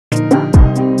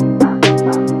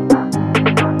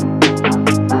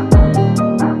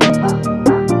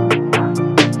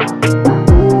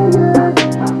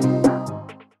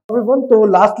Everyone. तो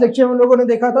last lecture में हम लोगों ने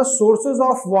देखा था sources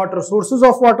of water. Sources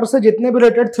of water से जितने भी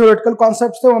रिलेटेड थ्योरेटिकल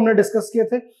कॉन्सेप्ट्स थे वो हमने डिस्कस किए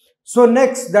थे। So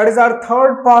next that is our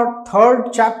third part, third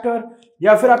chapter,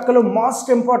 या फिर आप कह लो most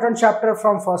important chapter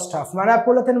from first half. मैंने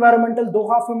आपको बोला था एनवायरमेंटल दो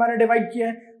हाफ में मैंने डिवाइड किया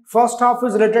है। First half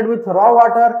is related with raw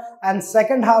water and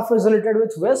second half is related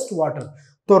with waste water.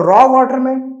 तो रॉ वाटर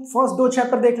में फर्स्ट दो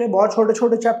चैप्टर देख ले, बहुत छोटे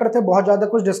छोटे चैप्टर थे, बहुत ज्यादा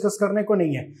कुछ डिस्कस करने को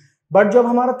नहीं है। बट जब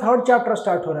हमारा थर्ड चैप्टर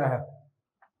स्टार्ट हो रहा है,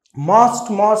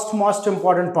 मोस्ट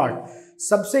इंपॉर्टेंट पार्ट,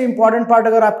 सबसे इंपॉर्टेंट पार्ट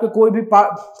अगर आपके कोई भी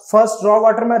फर्स्ट रॉ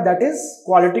वाटर में, that is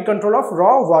quality control of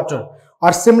raw water.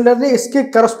 और सिमिलरली इसके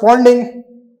corresponding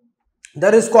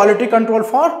there is quality control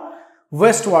for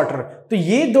waste water. तो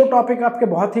ये दो टॉपिक आपके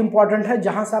बहुत ही इंपॉर्टेंट है,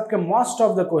 जहां से आपके most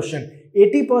of the question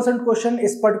 80% question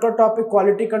इस particular topic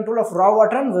quality control of raw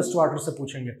water and waste water से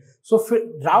पूछेंगे। सो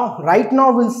right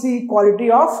now will see quality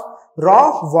of raw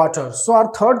water. So our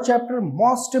third chapter,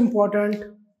 most important,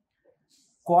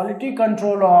 quality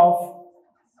control of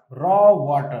raw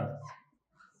water.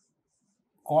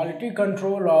 Quality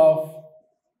control of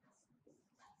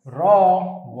raw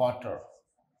water.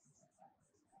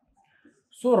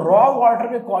 So raw water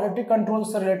के quality control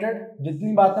से related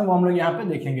जितनी बातें वो हम लोग यहाँ पे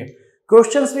देखेंगे।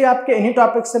 क्वेश्चंस भी आपके इन्हीं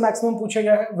टॉपिक से मैक्सिमम पूछे गए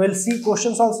हैं। Will see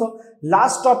questions also.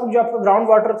 Last topic जो आपका ग्राउंड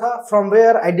वाटर था, from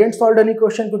where I didn't solve any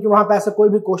question, क्योंकि वहां पे ऐसा कोई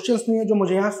भी क्वेश्चंस नहीं है जो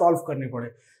मुझे यहाँ सॉल्व करने पड़े।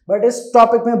 बट इस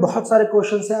टॉपिक में बहुत सारे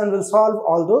क्वेश्चंस हैं and will solve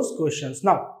all those questions.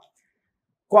 Now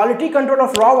quality control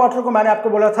of raw water को मैंने आपको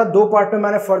बोला था दो पार्ट में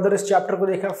मैंने फर्दर इस चैप्टर को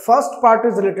देखा। First part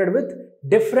is related with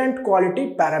different quality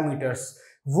parameters.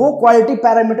 वो क्वालिटी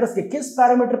पैरामीटर्स के किस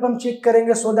पैरामीटर पर हम चेक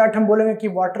करेंगे सो दैट हम बोलेंगे कि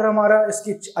वाटर हमारा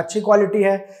इसकी अच्छी क्वालिटी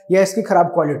है या इसकी खराब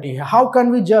क्वालिटी है। हाउ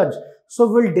कैन वी जज? So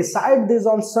will decide this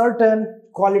on certain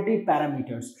quality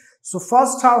parameters. So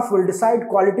first half will decide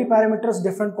quality parameters.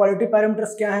 Different quality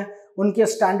parameters क्या है, उनके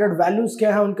स्टैंडर्ड वैल्यूज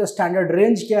क्या है, उनके स्टैंडर्ड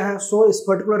रेंज क्या है। सो इस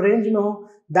पर्टिकुलर रेंज में हो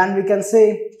देन वी कैन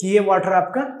से कि ये वाटर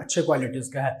आपका अच्छे क्वालिटीज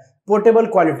का है, पोर्टेबल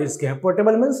क्वालिटीज के है।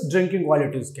 पोर्टेबल मीन्स ड्रिंकिंग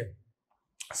क्वालिटीज के।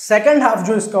 सेकेंड हाफ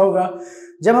जो इसका होगा,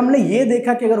 जब हमने ये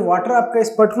देखा कि अगर वाटर आपका इस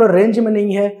पर्टिकुलर रेंज में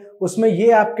नहीं है, उसमें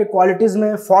ये आपके क्वालिटीज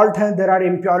में फॉल्ट है, there are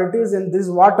impurities in this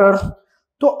water,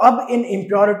 तो अब इन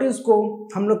इम्प्योरिटीज को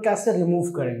हम लोग कैसे रिमूव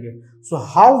करेंगे? So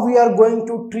how we are going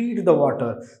to treat the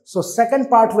water. So second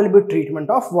part will be treatment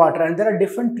of water and there are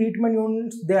different treatment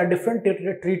units, there are different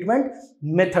treatment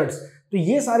methods. तो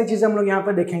ये सारी चीजें हम लोग यहाँ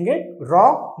पे देखेंगे रॉ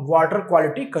वाटर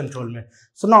क्वालिटी कंट्रोल में।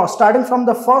 So now starting from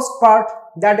the first part,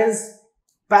 that is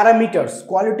parameters.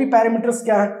 Quality parameters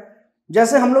क्या है?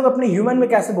 जैसे हम लोग अपने ह्यूमन में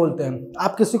कैसे बोलते हैं,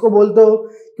 आप किसी को बोलते हो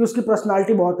कि उसकी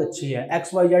पर्सनालिटी बहुत अच्छी है,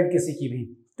 XYZ किसी की भी,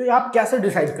 तो आप कैसे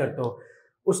डिसाइड करते हो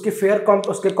उसके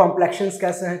उसके कॉम्प्लेक्शंस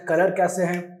कैसे हैं, कलर कैसे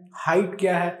हैं, हाइट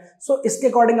क्या है। सो इसके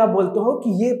अकॉर्डिंग आप बोलते हो कि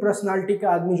ये पर्सनालिटी का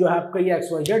आदमी जो है आपका, ये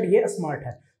XYZ, ये स्मार्ट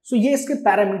है। सो ये इसके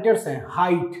पैरामीटर्स हैं,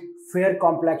 height, fair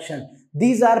complexion,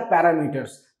 these are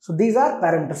parameters. So these are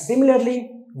parameters. Similarly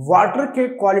water के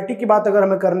क्वालिटी की बात अगर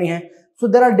हमें करनी है, so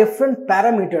there are different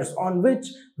parameters on which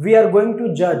we are going to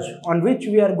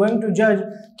judge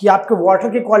कि आपके वाटर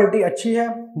की क्वालिटी अच्छी है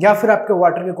या फिर आपके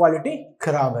वाटर की क्वालिटी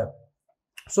खराब है।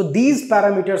 so these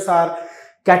parameters are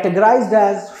categorized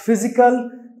as physical,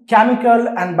 chemical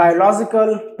and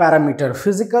biological parameter।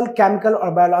 physical, chemical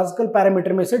और biological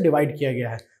parameter में इसे डिवाइड किया गया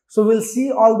है। so we'll see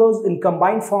all those in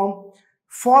combined form।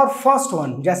 for first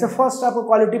one, जैसे फर्स्ट आपका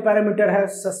क्वालिटी पैरामीटर है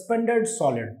सस्पेंडेड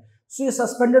सॉलिड। So ये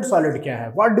suspended solid क्या है?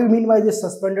 What do you mean by this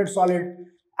suspended solid?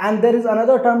 And there is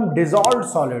another term, dissolved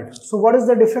solid. So what is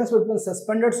the difference between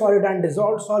suspended solid and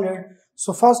dissolved solid?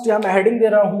 So first यहाँ मैं heading दे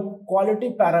रहा हूँ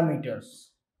quality parameters.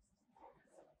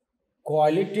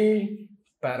 Quality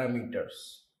parameters.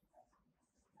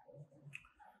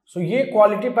 So ये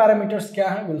quality parameters क्या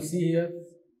है? We'll see here.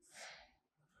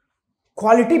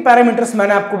 Quality parameters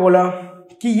मैंने आपको बोला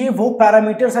कि ये वो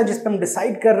पैरामीटर्स है जिस पे हम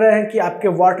डिसाइड कर रहे हैं कि आपके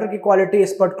वाटर की क्वालिटी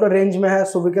इस पर्टिकुलर रेंज में है।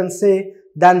 So we can say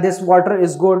that this water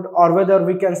is good और whether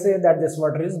we can say that this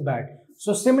water is bad.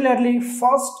 So similarly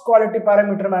first quality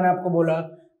parameter मैंने आपको बोला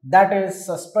that is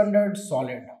suspended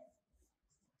solid.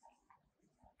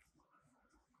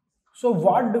 So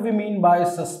what do we mean by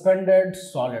suspended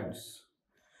solids?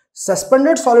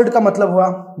 Suspended solid का मतलब हुआ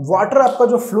water आपका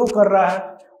जो flow कर रहा है,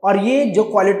 और ये जो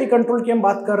क्वालिटी कंट्रोल की हम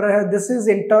बात कर रहे हैं, this is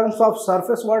in terms of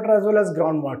surface water as well as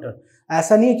ground water.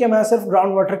 ऐसा नहीं है कि मैं सिर्फ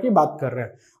ग्राउंड वाटर की बात कर रहे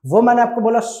हैं। वो मैंने आपको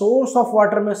बोला सोर्स ऑफ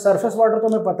वाटर में सरफेस वाटर तो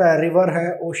हमें पता है, रिवर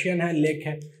है, ओशियन है, लेक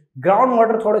है। ग्राउंड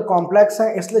वाटर थोड़े कॉम्प्लेक्स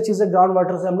है, इसलिए चीजें ग्राउंड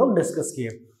वाटर से हम लोग डिस्कस किए।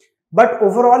 बट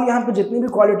ओवरऑल यहाँ पे जितनी भी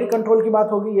क्वालिटी कंट्रोल की बात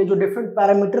होगी, ये जो डिफरेंट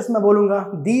पैरामीटर्स मैं बोलूंगा,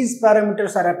 these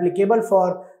parameters are applicable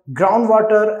for ground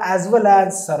water as well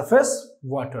as surface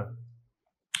water.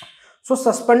 So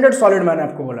suspended solid मैंने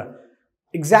आपको बोला,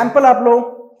 एग्जाम्पल आप लो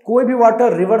कोई भी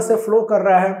वाटर रिवर से फ्लो कर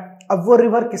रहा है, अब वो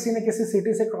रिवर किसी न किसी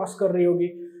सिटी से क्रॉस कर रही होगी,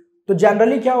 तो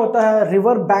जनरली क्या होता है,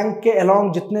 रिवर बैंक के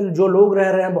अलोंग जितने जो लोग रह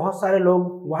रहे हैं, बहुत सारे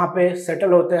लोग वहाँ पे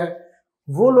सेटल होते हैं।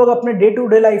 वो लोग अपने डे टू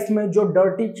डे लाइफ में जो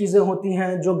डर्टी चीज़ें होती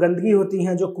हैं, जो गंदगी होती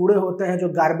हैं, जो कूड़े होते हैं, जो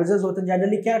गार्बेजेस होते हैं,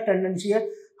 जनरली क्या टेंडेंसी है,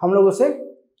 हम लोग उसे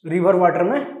रिवर वाटर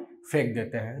में फेंक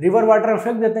देते हैं। रिवर वाटर में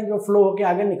फेंक देते हैं कि वो फ्लो होकर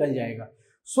आगे निकल जाएगा।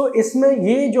 सो इसमें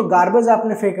ये जो गार्बेज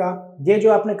आपने फेंका, ये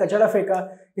जो आपने कचरा फेंका,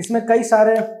 इसमें कई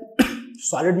सारे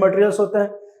सॉलिड मटेरियल्स होते हैं,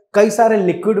 कई सारे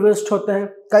लिक्विड वेस्ट होते हैं,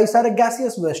 कई सारे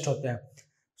गैसियस वेस्ट होते हैं।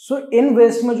 सो इन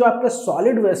वेस्ट में जो आपके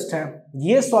सॉलिड वेस्ट हैं,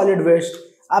 ये सॉलिड वेस्ट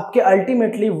आपके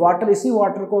अल्टीमेटली वाटर, इसी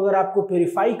वाटर को अगर आपको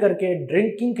प्योरीफाई करके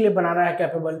ड्रिंकिंग के लिए बनाना है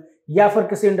कैपेबल, या फिर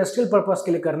किसी इंडस्ट्रियल पर्पस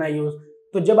के लिए करना है यूज,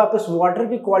 तो जब आप इस वाटर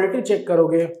की क्वालिटी चेक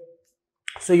करोगे,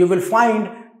 so you will find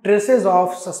traces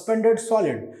of suspended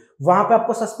solid. वहां पे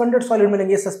आपको सस्पेंडेड सॉलिड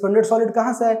मिलेंगे। सस्पेंडेड सॉलिड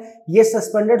कहां से है? ये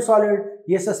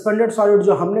सस्पेंडेड सॉलिड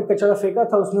जो हमने कचरा फेंका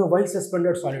था उसमें वही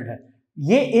सस्पेंडेड सॉलिड है।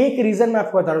 ये एक रीजन मैं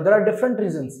आपको बता रहा हूं, देयर आर डिफरेंट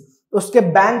रीजंस। उसके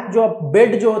बैंक जो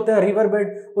बेड जो होते हैं, रिवर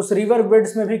बेड, उस रिवर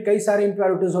बेड्स में भी कई सारे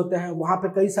इंप्योरिटीज होते हैं। वहां पे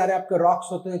कई सारे आपके रॉक्स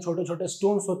होते हैं, छोटे छोटे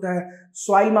स्टोन्स होते हैं,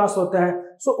 सॉइल मास होते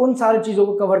हैं। सो उन सारी चीजों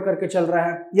को कवर करके चल रहा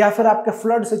है। या फिर आपके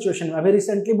फ्लड सिचुएशन में, अभी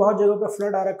रिसेंटली बहुत जगहों पे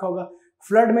फ्लड आ रखा होगा।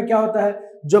 फ्लड में क्या होता है,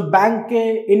 जो बैंक के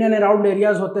इन एंड अराउंड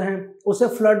एरियाज होते हैं उसे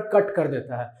फ्लड कट कर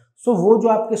देता है। सो वो जो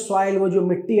आपके सॉइल, वो जो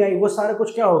मिट्टी आई, वो सारे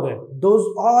कुछ क्या हो गए,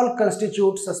 those all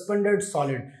constitute suspended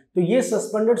solid. तो ये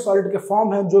सस्पेंडेड सॉलिड के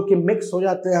फॉर्म है जो कि मिक्स हो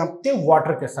जाते हैं आपके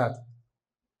वाटर के साथ।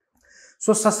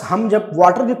 सो हम जब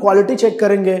वाटर की क्वालिटी चेक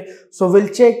करेंगे, सो विल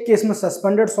चेक कि इसमें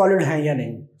सस्पेंडेड सॉलिड है या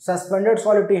नहीं, सस्पेंडेड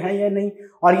सॉलिड है या नहीं,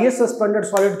 और ये सस्पेंडेड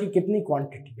सॉलिड की कितनी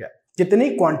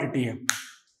क्वांटिटी है।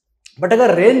 बट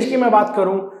अगर रेंज की मैं बात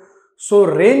करूं, सो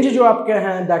रेंज जो आपके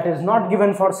हैं that is not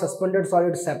given for suspended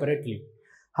solid separately.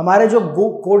 हमारे जो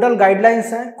कोडल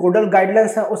गाइडलाइंस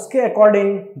हैं उसके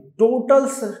अकॉर्डिंग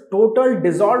टोटल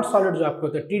डिसॉल्व्ड सॉलिड जो आपके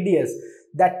होते हैं, TDS,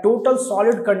 that total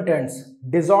solid contents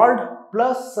dissolved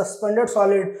plus suspended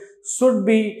solid should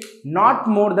be not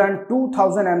more than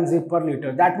 2000 mg per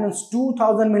liter। That means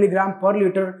 2000 milligram पर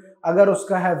litre अगर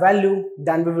उसका है value,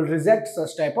 then we will reject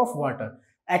such type of water.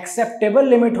 Acceptable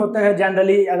limit होते हैं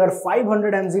generally अगर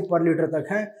 500 mg पर litre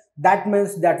तक है, that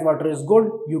means that water is good,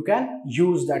 you can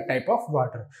use that type of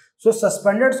water. So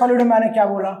suspended solid मैंने क्या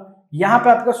बोला, यहाँ पे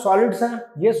आपके सॉलिड्स हैं।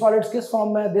 ये सॉलिड्स किस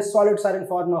फॉर्म में है? This solids are in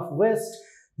form of waste.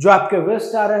 जो आपके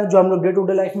वेस्ट आ रहे हैं, जो हम लोग डे टू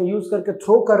डे लाइफ में यूज करके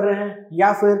थ्रो कर रहे हैं,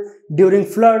 या फिर ड्यूरिंग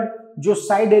फ्लड जो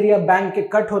साइड एरिया बैंक के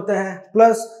कट होते हैं,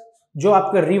 प्लस जो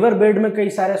आपके रिवर बेड में कई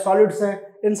सारे सॉलिड्स हैं,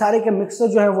 इन सारे के मिक्सर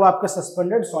जो है वो आपका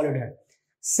सस्पेंडेड सॉलिड है।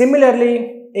 सिमिलरली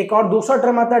एक और दूसरा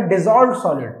टर्म आता है डिसॉल्व्ड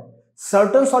सॉलिड।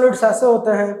 सर्टेन सॉलिड्स ऐसे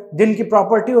होते हैं जिनकी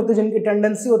प्रॉपर्टी होती है, जिनकी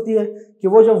टेंडेंसी होती है कि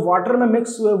वो जब वाटर में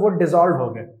मिक्स हुए वो डिसॉल्व हो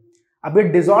गए। अब ये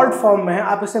डिसॉल्व्ड फॉर्म में है,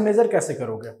 आप इसे मेजर कैसे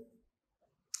करोगे?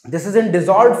 This is in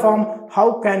dissolved form,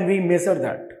 how can we measure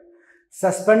that?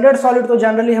 Suspended solid तो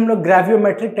जनरली हम लोग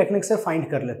ग्रेवियोमेट्रिक टेक्निक से फाइंड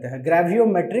कर लेते हैं।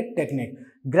 ग्रेवियोमेट्रिक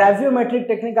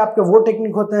टेक्निक आपके वो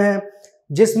टेक्निक होते हैं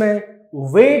जिसमें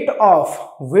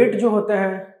वेट जो होते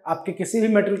हैं आपके किसी भी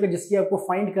मेटेरियल के जिसकी आपको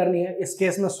फाइंड करनी है, इस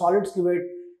केस में सॉलिड्स की वेट,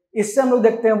 इससे हम लोग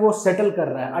देखते हैं वो सेटल कर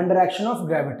रहा है under action of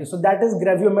gravity. So that is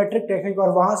ग्रेवियोमेट्रिक technique, और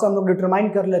वहां से हम लोग डिटरमाइन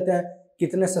कर लेते हैं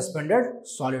कितने सस्पेंडेड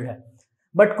सॉलिड है।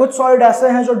 बट कुछ सॉलिड ऐसे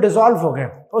हैं जो डिसॉल्व हो गए,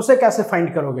 उसे कैसे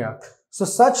फाइंड करोगे आप? सो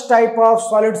such type of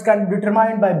solids can be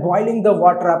determined by boiling the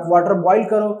water. आप वाटर बॉइल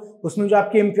करो, उसमें जो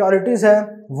आपकी इंप्योरिटीज है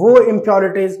वो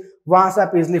इंप्योरिटीज वहां से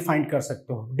आप इजिली फाइंड कर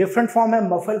सकते हो। डिफरेंट फॉर्म है,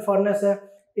 मफल फर्नेस है,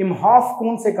 इमहॉफ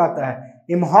कोन से कहता है।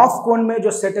 इमहॉफ कोन में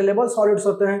जो सेटलेबल सॉलिड्स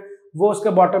होते हैं वो उसके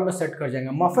बॉटम में सेट कर जाएंगे।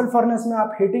 मफल फर्नेस में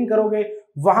आप हीटिंग करोगे,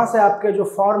 वहां से आपके जो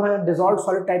फॉर्म है डिसॉल्व्ड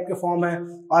सॉलिड टाइप के फॉर्म है,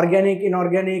 organic,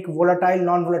 inorganic, volatile,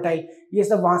 non volatile, ये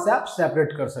सब वहां से आप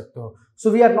सेपरेट कर सकते हो। So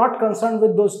we are not concern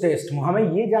with those test. हमें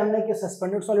ये जानना है कि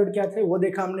सस्पेंडेड सॉलिड क्या थे, वो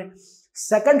देखा हमने।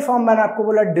 सेकंड फॉर्म मैंने आपको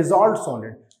बोला डिसॉल्व्ड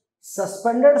सॉलिड।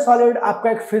 सस्पेंडेड सॉलिड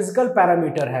आपका एक फिजिकल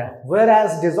पैरामीटर है, where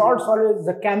as dissolved solid is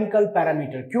the chemical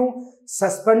parameter. क्यों?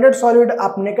 सस्पेंडेड सॉलिड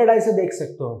आप नेकेड आई से देख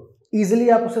सकते हो, इजिली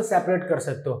आप उसे सेपरेट कर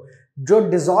सकते हो। जो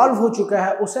डिसॉल्व हो चुका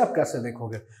है उसे आप कैसे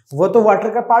देखोगे? वो तो वाटर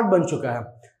का पार्ट बन चुका है।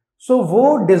 सो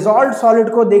वो डिसॉल्व्ड सॉलिड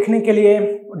को देखने के लिए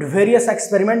वेरियस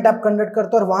एक्सपेरिमेंट आप कंडक्ट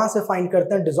करते हो और वहां से फाइंड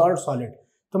करते हैं डिसॉल्व्ड सॉलिड।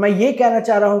 तो मैं ये कहना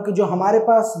चाह रहा हूं कि जो हमारे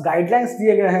पास गाइडलाइंस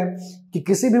दिए गए हैं कि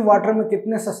किसी भी वाटर में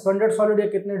कितने सस्पेंडेड सॉलिड या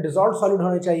कितने डिसॉल्व्ड सॉलिड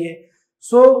होने चाहिए,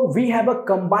 so we have a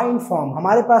combined form.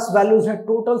 हमारे पास वैल्यूज हैं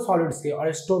टोटल सॉलिड्स के, और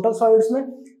इस टोटल सॉलिड्स में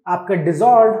आपके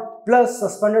डिसॉल्व्ड प्लस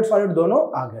सस्पेंडेड सॉलिड दोनों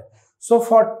आ गए। So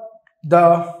for the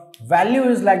value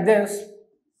is like this,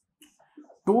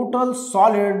 total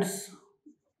solids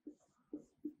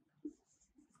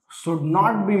should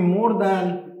not be more than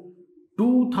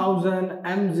 2000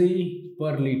 mg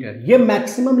पर लीटर, ये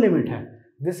मैक्सिमम लिमिट है,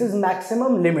 this is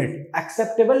maximum limit.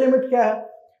 Acceptable limit क्या है?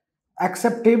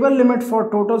 Acceptable limit for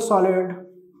total solid,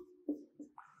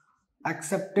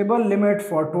 acceptable limit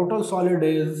for total solid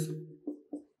is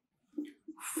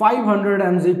 500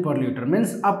 mg per liter,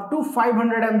 means up to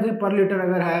 500 mg per liter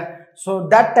अगर है, so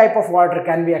that type of water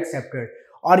can be accepted।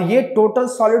 और ये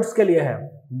total solids के लिए है,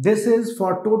 this is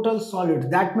for total solids,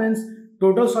 that means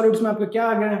total solids में आपका क्या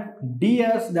आ गया?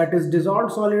 DS that is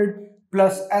dissolved solid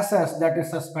plus SS that is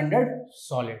suspended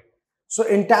solid। So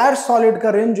entire solid का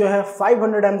रेंज जो है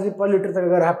 500 mg per liter तक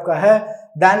अगर आपका है,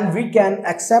 then we can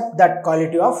accept that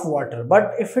quality of water। But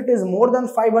if it is more than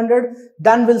 500,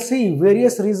 then we'll see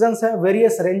various reasons है,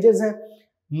 various ranges है।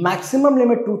 Maximum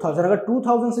limit 2000, अगर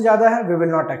 2000 से ज्यादा है we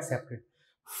will not accept it।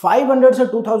 500 से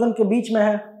 2000 के बीच में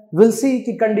है, we'll see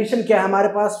कि कंडीशन क्या है, हमारे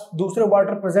पास दूसरे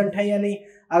वाटर प्रेजेंट है या नहीं,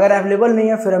 अगर अवेलेबल नहीं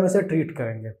है फिर हम इसे ट्रीट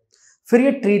करेंगे। फिर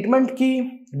ये ट्रीटमेंट की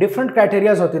डिफरेंट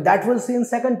क्राइटेरियाज होते हैं, that will see in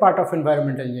second part of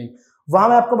environmental engineering. वहां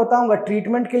मैं आपको बताऊंगा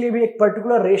ट्रीटमेंट के लिए भी एक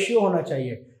पर्टिकुलर रेशियो होना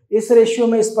चाहिए, इस रेशियो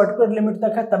में इस पर्टिकुलर लिमिट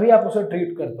तक है तभी आप उसे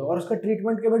ट्रीट करते हो, और उसके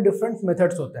ट्रीटमेंट के भी डिफरेंट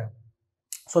मेथड्स होते हैं।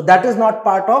 So that is not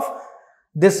part of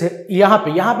this. यहाँ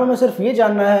पे मैं सिर्फ ये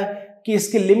जानना है कि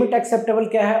इसकी लिमिट एक्सेप्टेबल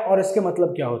क्या है और इसके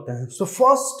मतलब क्या होते हैं। So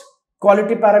first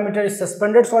quality parameter is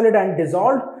suspended solid and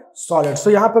dissolved solid. सो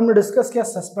यहाँ पे हमने डिस्कस किया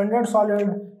suspended solid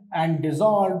and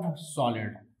dissolved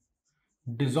solid,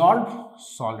 dissolved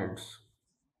solids.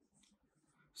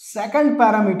 Second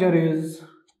parameter is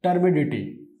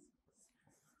turbidity,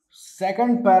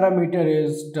 second parameter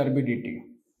is turbidity।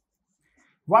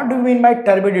 what do you mean by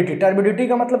turbidity? turbidity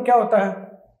का मतलब क्या होता है?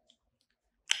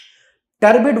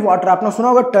 Turbid water, आपने सुना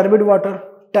होगा टर्बिड वाटर।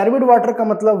 टर्बिड वाटर का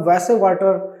मतलब वैसे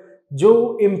वाटर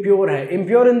जो इम्प्योर है,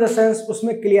 इम्प्योर इन द सेंस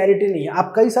उसमें क्लियरिटी नहीं है।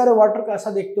 आप कई सारे वाटर का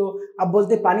ऐसा देखते हो, आप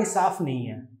बोलते हैं पानी साफ नहीं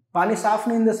है, पानी साफ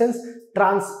नहीं इन द सेंस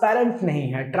ट्रांसपेरेंट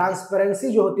नहीं है, ट्रांसपेरेंसी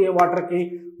जो होती है वाटर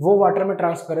की वो वाटर में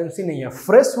ट्रांसपेरेंसी नहीं है।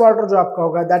 फ्रेश वाटर जो आपका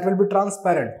होगा that will be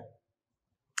transparent,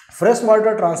 fresh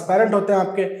water transparent होते हैं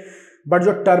आपके, बट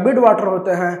जो टर्बिड वाटर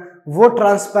होते हैं वो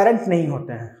ट्रांसपेरेंट नहीं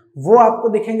होते हैं। वो आपको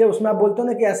दिखेंगे, उसमें आप बोलते हो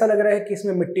ना कि ऐसा लग रहा है कि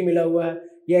इसमें मिट्टी मिला हुआ है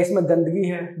या इसमें गंदगी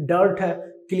है, डर्ट है,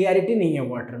 क्लियरिटी नहीं है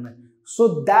वाटर में। सो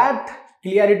दैट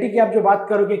क्लियरिटी की आप जो बात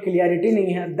करोगे क्लियरिटी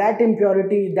नहीं है, that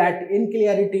impurity, that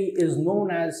इनक्लियरिटी is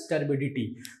known as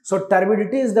turbidity. So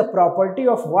turbidity is the property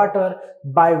of water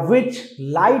by which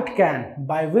light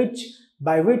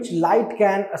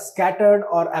can scattered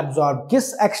और एब्जॉर्ब।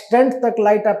 किस एक्सटेंट तक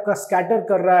लाइट आपका स्कैटर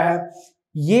कर रहा है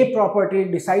ये प्रॉपर्टी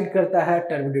डिसाइड करता है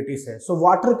टर्बिडिटी से। सो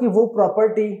वाटर की वो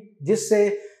प्रॉपर्टी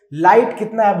जिससे लाइट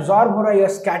कितना एब्जॉर्ब हो रहा है या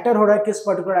स्कैटर हो रहा है किस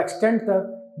पर्टिकुलर एक्सटेंट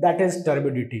तक, दैट इज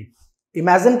टर्बिडिटी।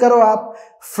 इमेजिन करो आप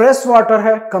फ्रेश वाटर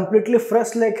है, कंप्लीटली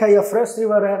फ्रेश लेक है या फ्रेश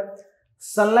रिवर है,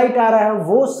 सनलाइट आ रहा है,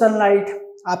 वो सनलाइट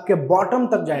आपके बॉटम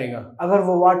तक जाएगा। अगर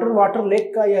वो वाटर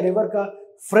लेक का या रिवर का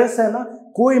फ्रेश है ना,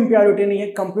 कोई इंप्योरिटी नहीं है,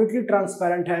 कंप्लीटली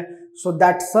ट्रांसपेरेंट है, so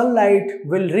that sunlight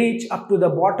will reach up to the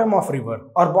bottom of river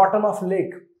और bottom of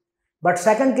lake. But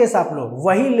second case आप लो,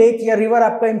 वही लेक या रिवर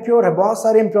आपका इंप्योर है, बहुत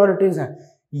सारी इंप्योरिटीज हैं,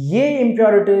 ये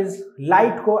इंप्योरिटीज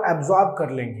लाइट को एब्जॉर्ब कर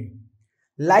लेंगी,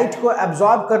 लाइट को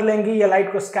एब्जॉर्ब कर लेंगी या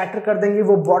लाइट को स्कैटर कर देंगी,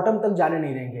 वो बॉटम तक जाने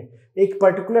नहीं देंगे। एक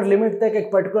पर्टिकुलर लिमिट तक,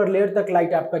 एक पर्टिकुलर लेयर तक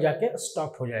लाइट आपका जाके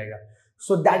स्टॉप हो जाएगा।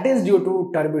 So that is due to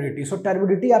turbidity. So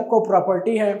turbidity आपको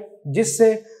प्रॉपर्टी है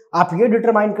जिससे आप ये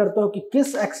डिटरमाइन करते हो कि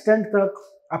किस एक्सटेंट तक,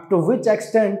 up to which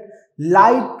extent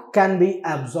light can be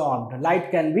absorbed,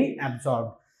 light can be absorbed.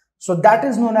 So that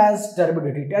is known as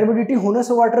turbidity. Turbidity होने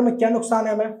से वाटर में क्या नुकसान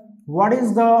है हमें, व्हाट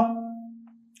इज द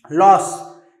लॉस,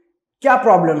 क्या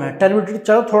प्रॉब्लम है? टर्बिडिटी,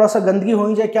 चलो थोड़ा सा गंदगी हो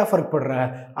ही जाए क्या फर्क पड़ रहा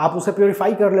है, आप उसे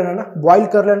प्योरीफाई कर लेना ना, बॉइल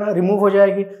कर लेना, रिमूव हो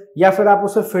जाएगी, या फिर आप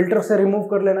उसे फिल्टर से रिमूव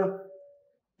कर लेना।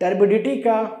 टर्बिडिटी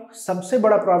का सबसे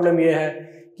बड़ा प्रॉब्लम यह है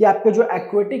कि आपके जो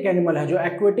एक्वेटिक एनिमल है, जो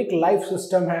एक्वेटिक लाइफ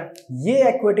सिस्टम है, ये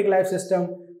एक्वेटिक लाइफ सिस्टम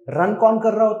रन कौन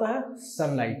कर रहा होता है?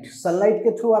 सनलाइट। सनलाइट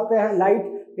के थ्रू आते हैं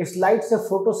लाइट, इस लाइट से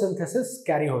फोटोसिंथेसिस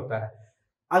कैरी होता है।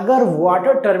 अगर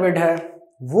वाटर टर्बिड है,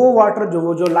 वो वाटर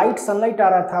जो लाइट सनलाइट आ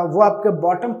रहा था वो आपके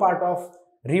बॉटम पार्ट ऑफ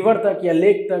रिवर तक या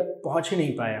लेक तक पहुंच ही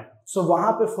नहीं पाया, सो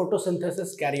वहां पे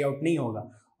फोटोसिंथेसिस कैरी आउट नहीं होगा।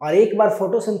 और एक बार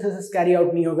फोटोसिंथेसिस कैरी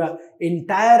आउट नहीं होगा,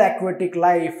 इंटायर एक्वेटिक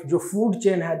लाइफ जो फूड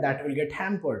चेन है दैट विल गेट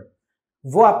हैम्पर्ड,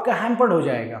 वो आपका हैम्पर्ड हो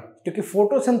जाएगा, क्योंकि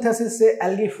फोटोसिंथेसिस से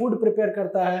एल्गी फूड प्रिपेयर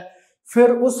करता है, फिर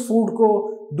उस फूड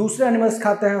को दूसरे एनिमल्स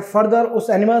खाते हैं, फर्दर उस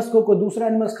एनिमल्स को कोई दूसरा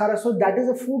एनिमल्स खा रहा है, so that is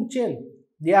a food chain.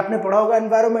 ये आपने पढ़ा होगा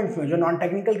एनवायरमेंट में, जो नॉन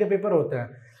टेक्निकल के पेपर होते हैं,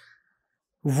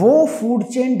 वो फूड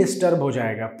चेन डिस्टर्ब हो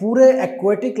जाएगा, पूरे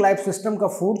एक्वेटिक लाइफ सिस्टम का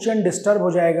फूड चेन डिस्टर्ब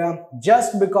हो जाएगा,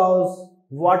 just because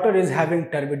water is having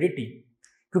turbidity.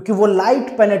 क्योंकि वो लाइट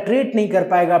पेनेट्रेट नहीं कर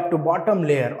पाएगा अप टू बॉटम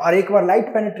लेयर, और एक बार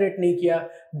लाइट पेनेट्रेट नहीं किया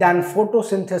then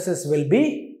photosynthesis will be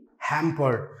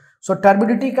hampered. So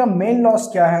turbidity का मेन लॉस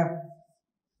क्या है?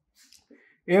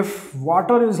 If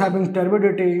water is having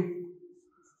turbidity,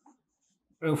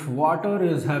 if water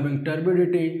is having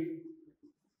turbidity,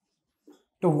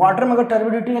 तो वाटर में अगर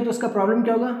टर्बिडिटी है तो इसका प्रॉब्लम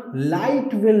क्या होगा?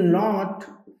 लाइट विल नॉट,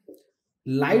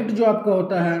 लाइट जो आपका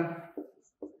होता है,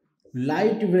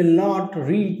 light will not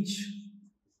reach,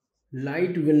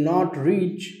 light will not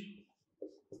reach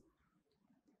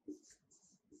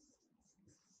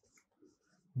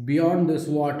beyond this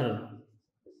water।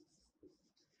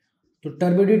 तो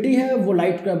टर्बिडिटी है वो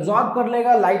लाइट को एब्जॉर्ब कर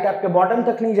लेगा, लाइट आपके बॉटम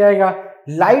तक नहीं जाएगा।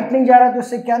 लाइट नहीं जा रहा तो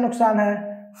इससे क्या नुकसान है?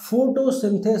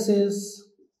 Photosynthesis,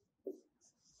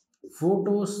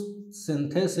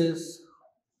 photosynthesis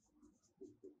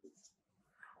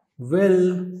will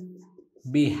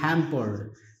be hampered.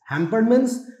 Hampered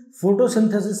means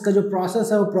photosynthesis का जो प्रोसेस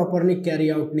है वो प्रॉपरली कैरी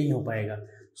आउट नहीं हो पाएगा।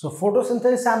 सो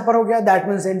फोटोसिंथेसिस हैम्पर हो गया, that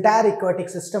means entire aquatic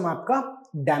system आपका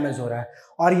डैमेज हो रहा है।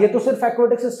 और ये तो सिर्फ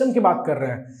एक्वेटिक सिस्टम की बात कर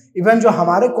रहे हैं, इवन जो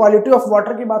हमारे क्वालिटी ऑफ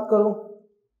वाटर की बात करूं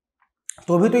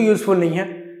तो भी तो यूजफुल नहीं है।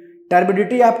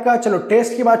 टर्बिडिटी आपका, चलो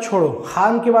टेस्ट की बात छोड़ो,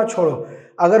 हार्म की बात छोड़ो,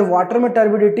 अगर वाटर में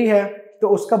टर्बिडिटी है तो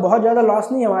उसका बहुत ज्यादा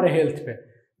लॉस नहीं है हमारे हेल्थ पे,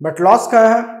 बट लॉस क्या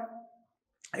है?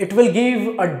 It will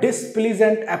give a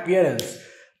डिसप्लीजेंट appearance.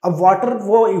 अब वाटर,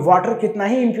 वो वाटर कितना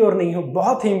ही इम्प्योर नहीं हो,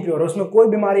 बहुत ही इम्प्योर, उसमें कोई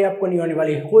बीमारी आपको नहीं होने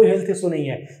वाली है, कोई हेल्थ इशू नहीं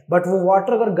है, बट वो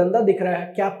वाटर अगर गंदा दिख रहा है,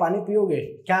 क्या आप पानी पियोगे?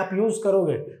 क्या आप यूज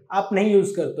करोगे? आप नहीं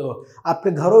यूज करते हो।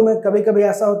 आपके घरों में कभी कभी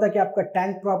ऐसा होता है कि आपका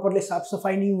टैंक प्रॉपरली साफ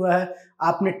सफाई नहीं हुआ है,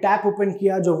 आपने टैप ओपन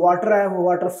किया, जो वाटर है वो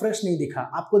वाटर फ्रेश नहीं दिखा,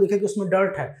 आपको दिखे कि उसमें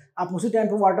डर्ट है, आप उसी टाइम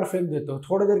पर वाटर फेंक देते हो,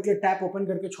 थोड़ी देर के लिए टैप ओपन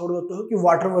करके छोड़ देते हो कि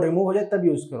वाटर वो रिमूव हो जाए तब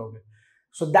यूज करोगे।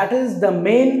 So that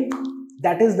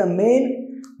is the main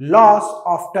loss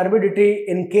of turbidity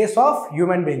in case of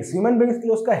human beings. Human beings के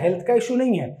लिए उसका हेल्थ का इशू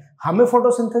नहीं है, हमें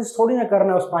फोटोसिंथेसिस थोड़ी ना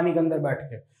करना है उस पानी के अंदर बैठ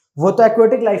के, वो तो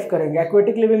एक्वेटिक लाइफ करेंगे,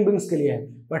 एक्वेटिक लिविंग बींग्स के लिए है,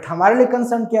 बट हमारे लिए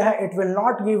कंसर्न क्या है? It will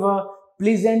not give a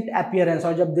pleasant appearance,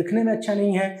 और जब दिखने में अच्छा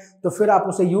नहीं है तो फिर आप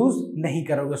उसे यूज नहीं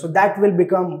करोगे। So that will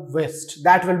become waste,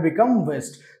 that will become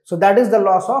waste. So that is the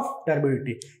loss of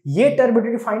turbidity. ये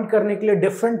टर्बिडिटी फाइंड करने के लिए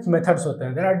डिफरेंट मेथड्स होते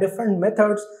हैं, there are different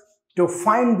methods to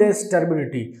find this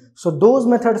turbidity. So those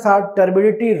methods are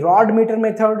turbidity rod meter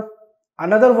method,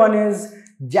 another one is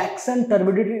Jackson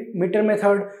turbidity meter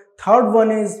method, third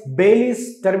one is Bailey's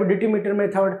turbidity meter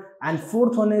method, and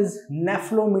fourth one is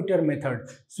nephelometer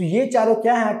method. So ये चारों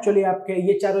क्या है actually आपके?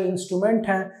 ये चारों instrument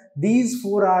हैं, these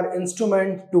four are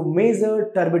instrument to measure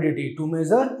turbidity, to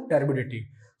measure turbidity.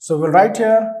 So we'll write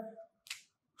here.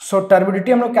 So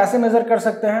turbidity हम लोग कैसे measure कर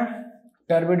सकते हैं?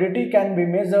 Turbidity can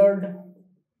be measured,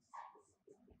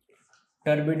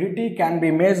 turbidity can be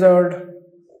measured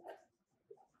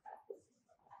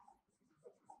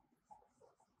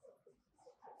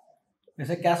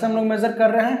जैसे कैसे हम लोग मेजर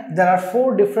कर रहे हैं? There are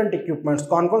 4 different equipments.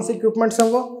 कौन कौन से इक्विपमेंट्स हैं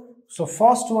वो? So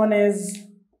first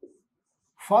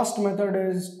method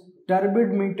is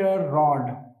turbid metre rod,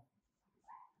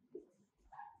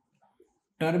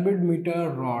 turbid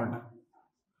metre rod.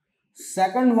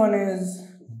 Second one is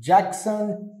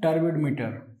Jackson turbid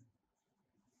metre,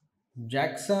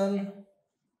 Jackson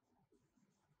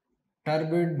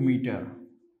turbid meter.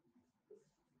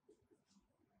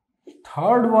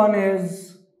 Third one is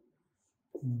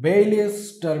Bailey's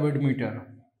turbid meter,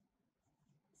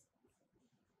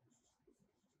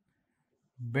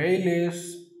 Bailey's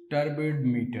turbid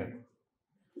meter.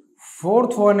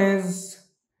 Fourth one is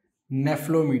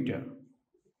nephelometer.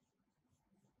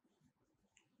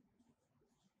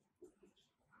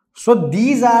 So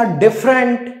these are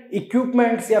different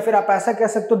equipments, या फिर आप ऐसा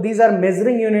कह सकते हो these are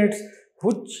measuring units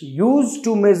which used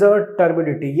to measure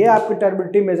turbidity. ये आपकी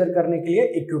turbidity measure करने के लिए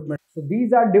equipment. So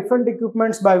these are different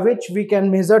equipments by which we can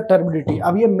measure turbidity.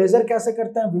 अब ये measure कैसे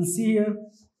करते हैं? We'll see here.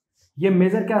 ये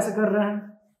measure कैसे कर रहे हैं?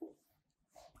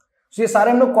 So ये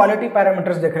सारे हम लोग quality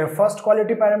parameters देख रहे हैं। First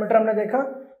quality parameter हमने देखा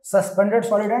suspended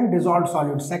solid and dissolved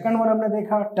solid. Second one हमने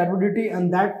देखा turbidity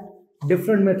and that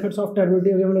different methods of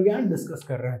turbidity अभी हम लोग यहाँ discuss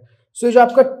कर रहे हैं। So ये जो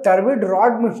आपका turbid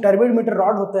meter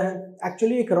rod होता है,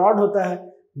 actually एक rod होता है,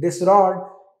 this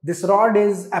rod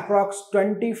is approx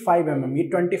 25 mm। ये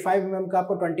 25 mm का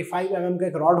आपको 25 mm का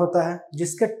एक रॉड होता है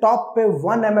जिसके टॉप पे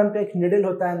 1 mm का एक निडल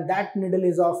होता है, and that needle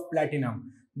is of platinum,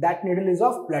 that needle is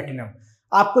of platinum।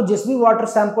 आपको जिस भी वाटर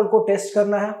सैंपल को टेस्ट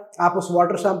करना है आप उस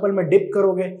वाटर सैंपल में डिप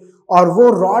करोगे और वो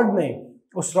रॉड में,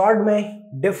 उस रॉड में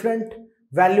डिफरेंट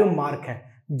वैल्यू मार्क है।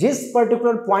 जिस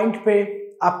पर्टिकुलर पॉइंट पे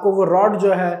आपको वो रॉड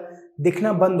जो है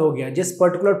दिखना बंद हो गया, जिस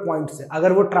पर्टिकुलर पॉइंट से,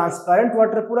 अगर वो ट्रांसपेरेंट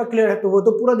वाटर पूरा क्लियर है तो वो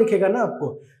तो पूरा दिखेगा ना आपको,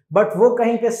 बट वो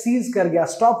कहीं पे सीज कर गया,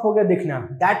 स्टॉप हो गया दिखना,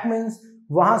 दैट मीन्स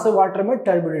वहां से वाटर में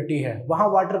टर्बिडिटी है, वहां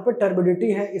वाटर पे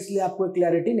टर्बिडिटी है, इसलिए आपको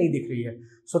क्लैरिटी नहीं दिख रही है।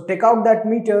 So take out that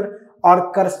metre और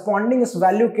करस्पॉन्डिंग इस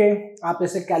वैल्यू के आप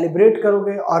इसे कैलिब्रेट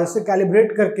करोगे और इसे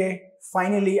कैलिब्रेट करके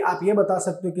फाइनली आप ये बता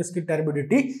सकते हो कि इसकी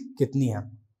टर्बिडिटी कितनी है।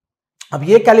 अब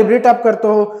ये कैलिब्रेट आप करते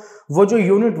हो, वो जो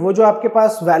यूनिट, वो जो आपके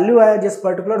पास वैल्यू है, जिस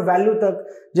पर्टिकुलर वैल्यू तक,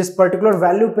 जिस पर्टिकुलर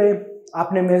वैल्यू पे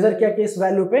आपने मेजर किया कि इस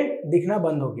वैल्यू पे दिखना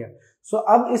बंद हो गया। सो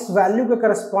अब इस वैल्यू के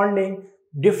करस्पॉन्डिंग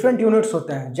डिफरेंट यूनिट्स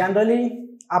होते हैं। जनरली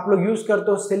आप लोग यूज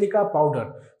करते हो सिलिका पाउडर।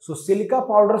 सो सिलिका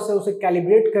पाउडर से उसे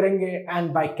कैलिब्रेट करेंगे and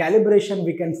bye calibration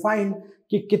we can find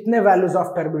कि कितने वैल्यूज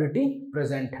ऑफ टर्बिडिटी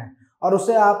प्रेजेंट है, और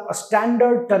उसे आप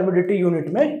स्टैंडर्ड टर्बिडिटी यूनिट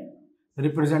में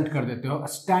रिप्रेजेंट कर देते हो।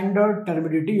 Standard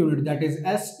turbidity unit, that is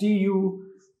STU,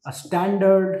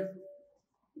 standard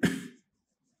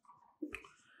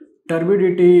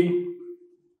turbidity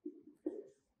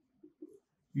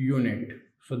unit,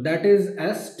 so that is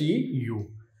STU।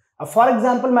 अब फॉर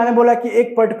एग्जांपल मैंने बोला कि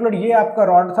एक पर्टिकुलर ये आपका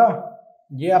रॉड था,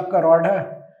 ये आपका रॉड है,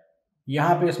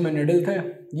 यहाँ पे इसमें निडल थे,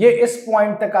 ये इस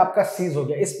पॉइंट तक आपका सीज हो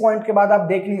गया। इस पॉइंट के बाद आप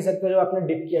देख नहीं सकते जो आपने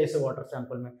डिप किया इसे वाटर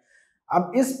सैंपल में।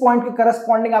 अब इस पॉइंट के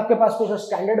करस्पॉन्डिंग आपके पास कुछ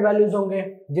स्टैंडर्ड वैल्यूज होंगे,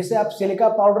 जिसे आप सिलिका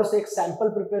पाउडर से एक सैंपल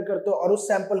प्रिपेयर करते हो और उस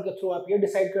सैंपल के थ्रू आप ये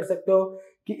डिसाइड कर सकते हो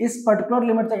कि इस पर्टिकुलर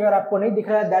लिमिट तक अगर आपको नहीं दिख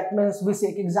रहा है, दैट मीन्स भी से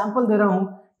एक एग्जांपल दे रहा हूं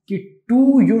कि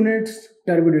 2 यूनिट्स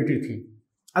टर्बिडिटी थी,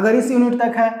 अगर इस यूनिट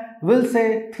तक है विल से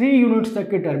 3 यूनिट्स तक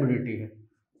की टर्बिडिटी है,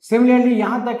 सिमिलरली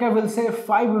यहां तक है विल से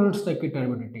 5 यूनिट्स तक की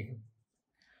टर्बिडिटी है।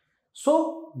 So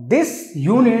this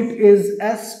unit is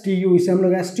STU, इसे हम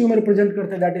लोग STU में रिप्रेजेंट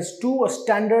करते हैं, that is 2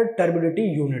 standard turbidity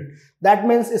unit. That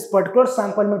means इस पर्टिकुलर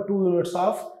सैंपल में 2 यूनिट्स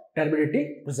ऑफ टर्बिडिटी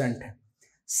प्रेजेंट है।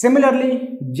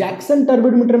 सिमिलरली जैक्सन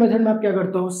टर्बिडोमीटर मेथड में आप क्या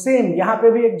करते हो, सेम यहाँ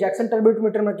पे भी एक जैक्सन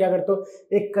टर्बिडोमीटर में क्या करते हो,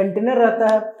 एक कंटेनर रहता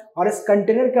है और इस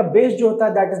कंटेनर का बेस जो होता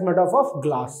है that is made of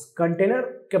glass. Container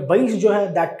का बेस जो है,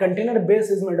 that container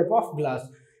base is made of glass.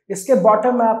 इसके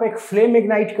बॉटम में आप एक फ्लेम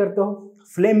इग्नाइट करते हो।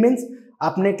 फ्लेम मीन्स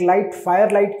आपने एक लाइट,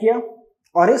 फायर लाइट किया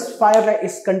और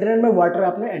इस कंटेनर में वाटर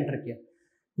आपने एंटर किया।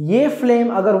 ये फ्लेम,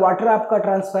 अगर वाटर आपका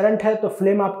ट्रांसपेरेंट है तो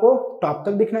फ्लेम आपको टॉप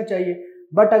तक दिखना चाहिए,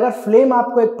 बट अगर फ्लेम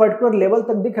आपको एक पर्टिकुलर लेवल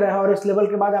तक दिख रहा है और इस लेवल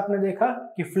के बाद आपने देखा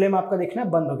कि फ्लेम आपका दिखना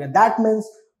बंद हो गया, दैट मीन्स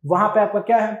वहां पे आपका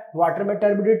क्या है, वाटर में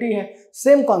टर्बिडिटी है।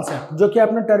 सेम कॉन्सेप्ट जो कि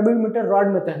आपने टर्बिडोमीटर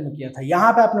रॉड मेथड में किया था,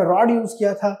 यहाँ पे आपने रॉड यूज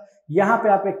किया था, यहाँ पे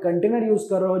आप एक कंटेनर यूज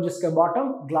कर रहे हो जिसका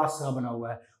बॉटम ग्लास का बना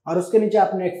हुआ है और उसके नीचे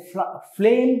आपने एक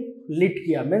फ्लेम लिट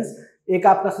किया। मीन्स एक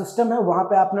आपका सिस्टम है, वहां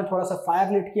पे आपने थोड़ा सा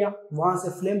फायर लिट किया, वहां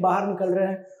से फ्लेम बाहर निकल रहे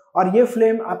हैं और ये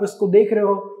फ्लेम आप इसको देख रहे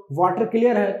हो, वाटर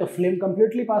क्लियर है तो फ्लेम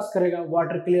कंप्लीटली पास करेगा,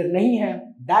 वाटर क्लियर नहीं है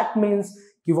दैट मीन्स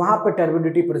कि वहां पे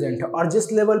टर्बिडिटी प्रेजेंट है और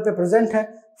जिस लेवल पे प्रेजेंट है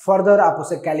फर्दर आप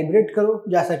उसे कैलिब्रेट करो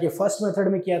जैसा कि फर्स्ट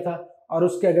मेथड में किया था और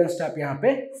उसके अगेंस्ट आप यहाँ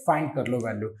पे फाइंड कर लो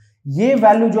वैल्यू। ये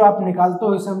वैल्यू जो आप निकालते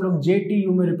हो इसे हम लोग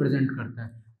JTU में रिप्रेजेंट करते हैं,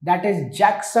 that is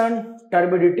Jackson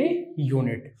turbidity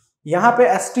unit. यहाँ पे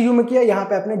STU में किया, यहाँ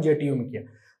पे आपने JTU में किया।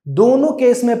 दोनों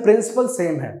केस में प्रिंसिपल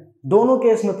सेम है, दोनों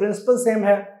केस में प्रिंसिपल सेम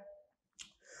है।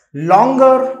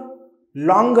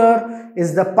 longer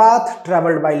is the path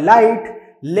traveled by light,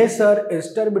 lesser is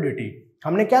turbidity।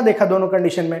 हमने क्या देखा दोनों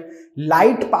कंडीशन में,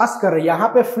 लाइट पास कर रही है, यहाँ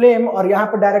पे फ्लेम और यहाँ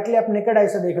पे डायरेक्टली आप नेकेड आई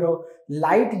से देख रहे हो,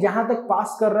 लाइट जहां तक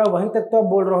पास कर रहा है वहीं तक तो आप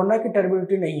बोल रहे हो ना कि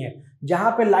टर्बिडिटी नहीं है।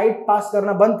 जहां पे लाइट पास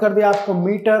करना बंद कर दिया, आपको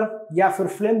मीटर या फिर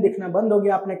फ्लेम दिखना बंद हो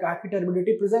गया, आपने कहा कि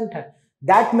टर्बिडिटी प्रेजेंट है।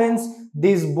 That means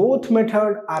these both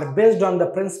methods are based on the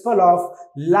principle of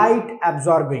light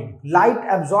absorbing। Light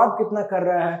absorb कितना कर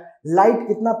रहा है, लाइट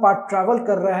कितना पाथ ट्रैवल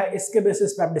कर रहा है, इसके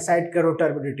बेसिस पे आप डिसाइड करो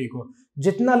टर्बिडिटी को।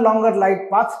 जितना लॉन्गर लाइट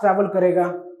पाथ ट्रैवल करेगा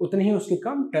उतनी ही उसकी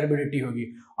कम टर्बिडिटी होगी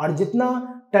और जितना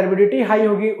टर्बिडिटी हाई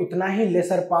होगी उतना ही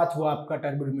लेसर पाथ वो आपका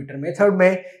टर्बिडोमीटर मेथड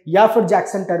में या फिर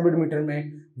जैक्सन टर्बिडोमीटर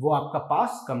में वो आपका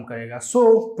पास कम करेगा। So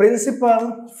principal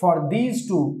for these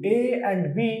two A and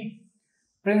B,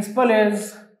 principle is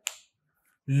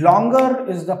longer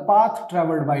is the path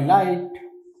traveled by light,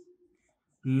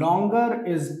 longer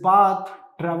is path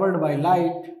traveled by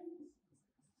light,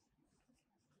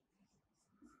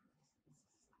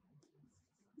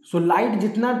 so light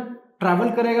जितना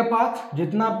ट्रैवल करेगा पाथ,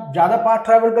 जितना ज्यादा पाथ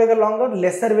ट्रैवल करेगा longer,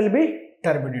 laser will be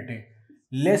turbidity,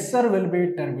 laser will be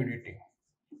turbidity,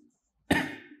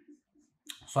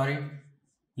 sorry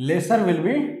laser will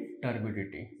be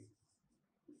turbidity.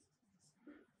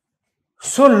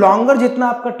 So longer जितना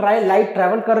आपका light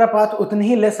travel कर रहा path उतनी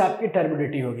ही लेस आपकी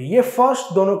टर्बिडिटी होगी। ये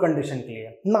फर्स्ट दोनों कंडीशन के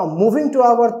लिए। Now moving to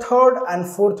our third and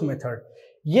fourth method,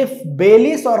 ये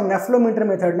बेलिस और नेफ्लोमीटर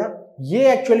मेथड ना,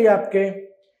 ये एक्चुअली आपके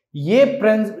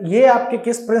ये आपके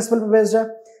किस प्रिंसिपल पे बेस्ड है,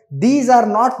 these are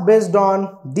not based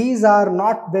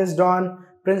on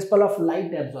principle of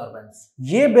light absorbance,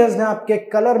 ये बेस्ड है आपके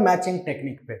कलर मैचिंग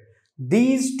टेक्निक पे।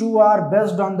 These two are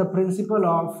based on the principle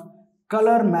of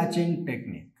colour matching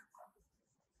technique,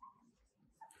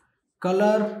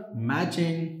 colour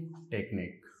matching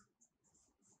technique.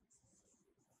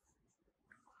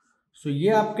 सो ये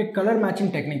आपके कलर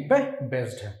मैचिंग टेक्निक पे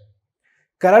based है।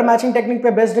 Colour matching technique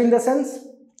पे based in the sense,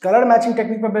 colour matching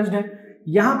technique पे based है।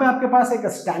 यहां पे आपके पास एक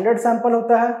स्टैंडर्ड सैंपल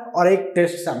होता है और एक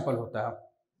टेस्ट सैंपल होता है।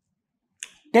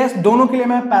 टेस्ट दोनों के लिए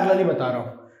मैं पैरेलली बता रहा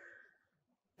हूं,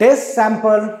 टेस्ट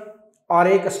सैंपल और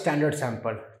एक स्टैंडर्ड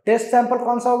सैंपल। टेस्ट सैंपल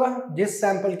कौन सा होगा, जिस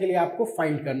सैंपल के लिए आपको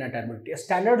फाइंड करना है टेर्बिडिटी।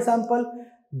 स्टैंडर्ड सैंपल,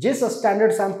 जिस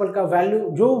स्टैंडर्ड सैंपल का वैल्यू,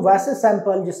 जो वैसे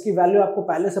सैंपल जिसकी वैल्यू आपको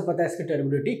पहले से पता है इसकी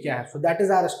टेर्बिडिटी क्या है, so that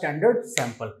is our standard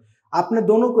sample. आपने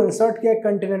दोनों को इंसर्ट किया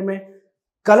कंटेनर में।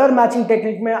 कलर मैचिंग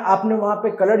टेक्निक में आपने वहां पे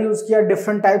कलर यूज किया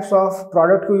डिफरेंट टाइप्स ऑफ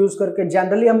प्रोडक्ट को यूज करके।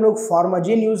 जनरली हम लोग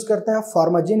फॉर्माजिन यूज करते हैं।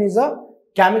 फॉर्माजिन is a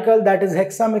chemical that is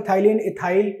hexamethylene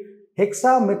ethyl,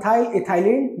 hexamethyl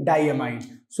ethylene diamine.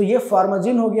 सो ये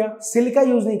फॉर्माजिन हो गया। सिलिका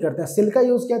यूज नहीं करते हैं, सिलिका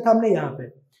यूज किया था हमने यहाँ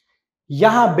पे,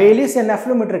 यहाँ बेलिस या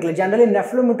नेफ्लोमीटर के लिए। जनरली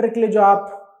नेफ्लोमीटर के लिए जो आप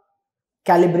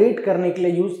कैलिब्रेट करने के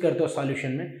लिए यूज करते हो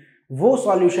सॉल्यूशन में, वो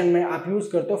सॉल्यूशन में आप यूज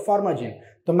करते हो फॉर्माजिन।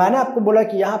 तो मैंने आपको बोला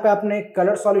कि यहाँ पे आपने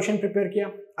कलर सॉल्यूशन प्रिपेयर किया।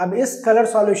 अब इस कलर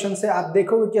सॉल्यूशन से आप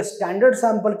देखोगे कि स्टैंडर्ड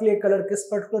सैंपल के लिए कलर किस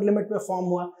पर्टिकुलर लिमिट पे फॉर्म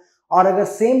हुआ, और अगर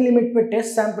सेम लिमिट पे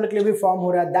टेस्ट सैंपल के लिए भी फॉर्म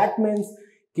हो रहा है, दैट मीन्स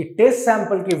कि टेस्ट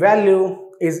सैंपल की value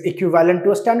is equivalent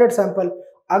to standard sample.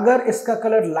 अगर इसका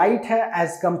कलर लाइट है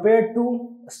as compare to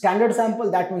standard sample,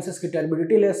 that means इसकी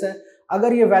टर्बिडिटी लेस है।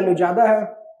 अगर ये वैल्यू ज्यादा है,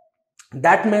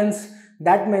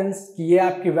 दैट मीन्स कि ये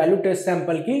आपकी वैल्यू टेस्ट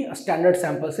सैंपल की स्टैंडर्ड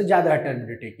सैंपल से ज्यादा है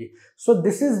टर्बिडिटी की। So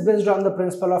this is based on the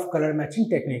principle of colour matching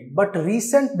technique. But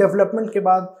recent development के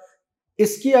बाद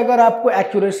इसकी अगर आपको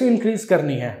एक्यूरेसी इंक्रीज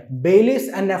करनी है बेलिस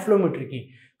एंड नेफ्लोमीटर की,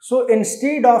 so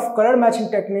instead of colour matching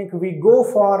technique we go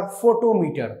for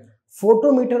photometer.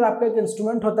 Photometer आपका एक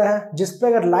इंस्ट्रूमेंट होता है जिसपे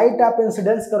अगर लाइट आप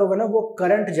इंसिडेंस करोगे ना, वो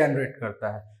करंट जनरेट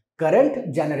करता है, करंट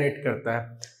जनरेट करता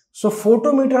है। सो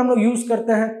फोटोमीटर हम लोग यूज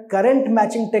करते हैं। करंट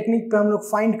मैचिंग टेक्निक पे हम लोग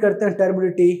फाइंड करते हैं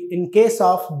turbidity in case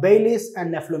of बेलिस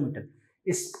and नेफ्लोमीटर।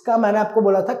 इसका मैंने आपको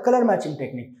बोला था कलर मैचिंग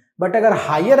टेक्निक। बट अगर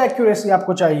हायर एक्यूरेसी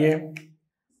आपको चाहिए,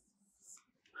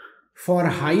 for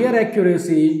higher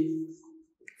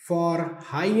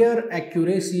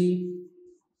accuracy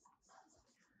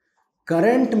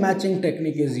current matching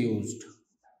technique is used,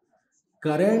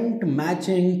 current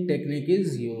matching technique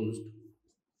is used,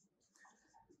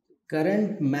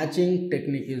 current matching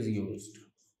technique is used।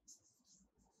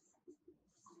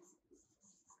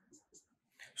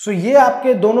 सो ये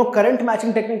आपके दोनों करंट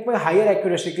मैचिंग टेक्निक पे हायर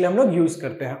एक्यूरेसी के लिए हम लोग यूज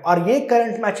करते हैं। और ये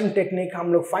करंट मैचिंग टेक्निक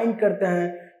हम लोग फाइंड करते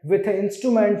हैं with A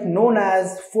instrument known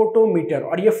as photometer.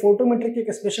 और ये फोटोमीटर की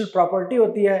एक स्पेशल प्रॉपर्टी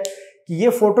होती है कि ये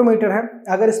फोटोमीटर है,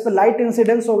 अगर इस पर लाइट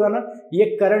इंसिडेंस होगा ना, ये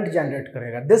करंट जनरेट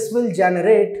करेगा। This will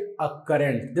generate a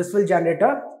current, this will generate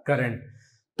a current.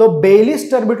 तो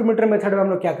बेलिस टर्बिडोमीटर मेथड में हम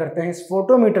लोग क्या करते हैं, इस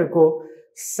फोटोमीटर को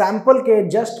सैंपल के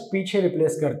जस्ट पीछे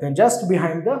रिप्लेस करते हैं, just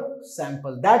behind the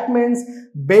sample. That means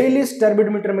बेलिस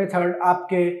टर्बिडोमीटर method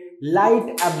आपके लाइट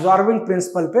एब्जॉर्बिंग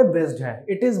प्रिंसिपल पे बेस्ड है।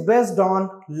 It is based on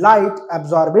light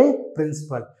absorbing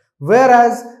principal. Where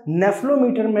as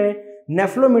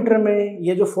नेफ्लोमीटर में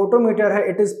ये जो फोटोमीटर है,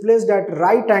 it is placed at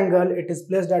right angle, it is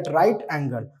placed at right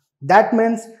angle. That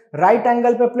means right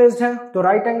angle पे placed है। तो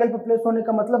right angle पे प्लेस होने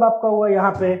का मतलब आपका हुआ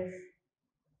यहाँ पे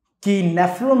कि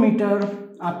नेफ्लोमीटर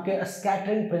आपके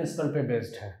स्कैटरिंग प्रिंसिपल पे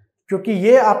बेस्ड है, क्योंकि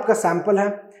ये आपका सैंपल है।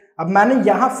 अब मैंने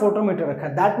यहाँ फोटोमीटर रखा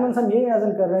है, दैट मीन्स हम ये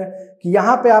इमेजिन कर रहे हैं कि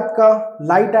यहाँ पे आपका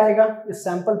लाइट आएगा इस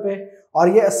सैंपल पे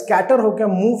और ये स्कैटर होकर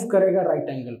मूव करेगा राइट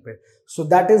एंगल पे। So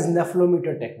that is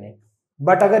नेफ्लोमीटर technique.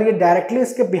 But अगर ये डायरेक्टली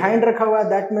इसके बिहाइंड रखा हुआ है,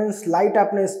 दैट मीन्स लाइट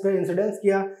आपने इस पे इंसिडेंस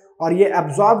किया और ये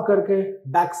एब्जॉर्ब करके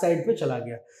बैक साइड पे चला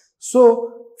गया। सो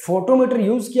फोटोमीटर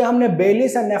यूज किया हमने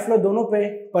बेलिस एंड नेफ्लो दोनों पे,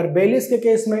 पर बेलिस के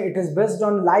केस में it is based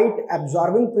on light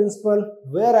absorbing principal,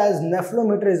 where as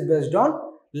नेफ्लोमीटर is based on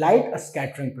light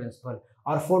scattering principal.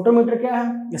 और फोटोमीटर क्या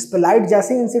है, इस पे लाइट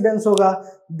जैसे इंसिडेंस होगा,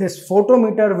 this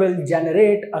photometer will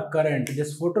generate a current,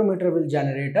 this photometer will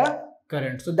generate a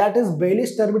current. So that is Baylis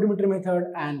turbidimeter method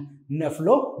and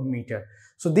nephlometer.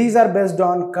 So these are based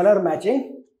on color matching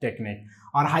technique.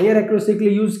 और higher accuracy के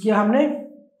लिए use किया हमने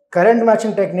current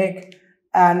matching technique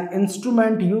and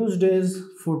instrument used is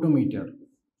photometer.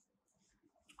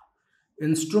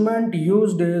 Instrument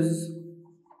used is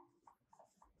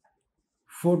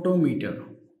photometer.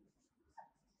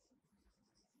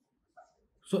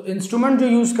 So instrument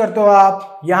जो use करते हो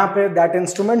आप यहाँ पे, that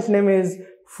instrument name is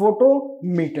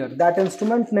photometer, that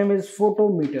instrument name is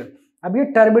photometer. अब ये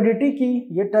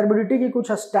टर्बिडिटी की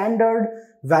कुछ स्टैंडर्ड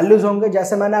वैल्यूज होंगे,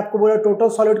 जैसे मैंने आपको बोला टोटल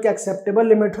सॉलिड की एक्सेप्टेबल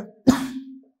लिमिट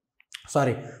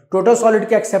टोटल सॉलिड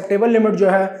की एक्सेप्टेबल लिमिट जो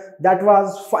है दैट वाज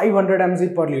 500 mg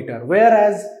पर litre, where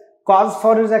as cause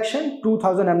for rejection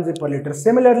 2000 mg पर लीटर।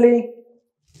 सिमिलरली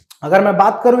अगर मैं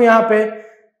बात करूं यहाँ पे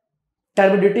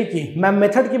टर्बिडिटी की, मैं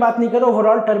मेथड की बात नहीं कर रहा हूं,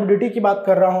 ओवरऑल टर्बिडिटी की बात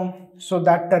कर रहा हूं। सो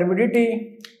दैट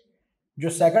टर्बिडिटी जो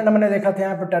सेकंड हमने देखा था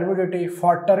यहाँ पे turbidity,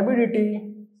 for turbidity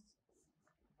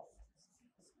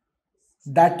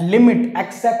that limit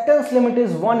acceptance limit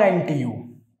is 1 NTU,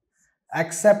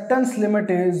 acceptance limit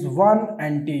is 1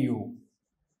 NTU,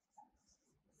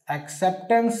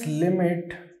 acceptance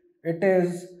limit it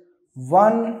is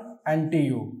 1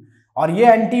 NTU, और ये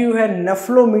NTU है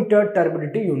नेफ्लोमीटर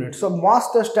turbidity unit. So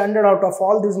most standard out of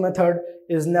all this method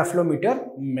is नेफ्लोमीटर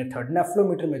method.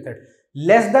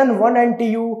 Less than 1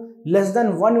 NTU, less than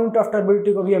 1 unit of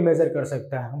turbidity को भी ये major कर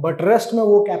सकता है, but rest में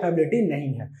वो कैपेबिलिटी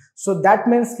नहीं है। सो दैट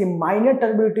मीन्स कि माइनर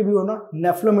टर्बिडिटी भी होना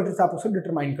नेफ्लोमीटर से आप उसे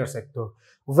डिटरमाइन कर सकते हो।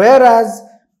 Whereas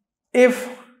if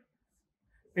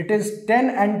it is 10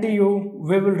 NTU,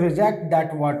 we will reject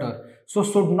that water. So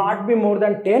should not be more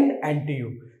than 10 NTU.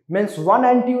 Means 1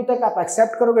 NTU तक आप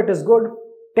accept करोगे, it is good.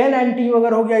 10 NTU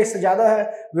अगर हो गया, इससे ज्यादा है,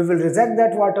 we will reject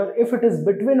that water. If it is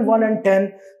between 1 and 10,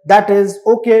 that is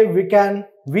okay. We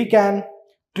can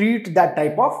treat that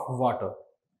type of water.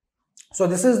 So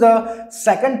this is the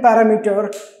second parameter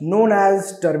known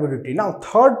as turbidity. Now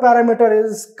third parameter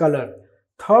is color.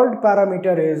 Third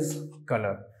parameter is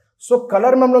colour. So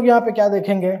colour में हम लोग यहाँ पे क्या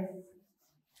देखेंगे,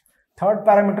 third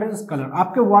parameter is colour.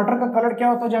 आपके water का colour क्या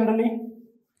होता है generally,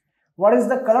 what is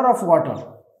the colour of water?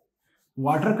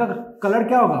 Water का कलर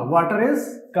क्या होगा? Water is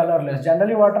colourless.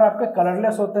 Generally water आपके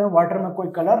कलरलेस होते हैं, वाटर में कोई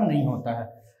कलर नहीं होता है,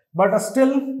 बट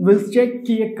स्टिल विल चेक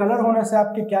कि ये कलर होने से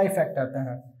आपके क्या इफेक्ट आते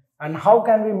हैं, and how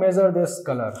can we measure this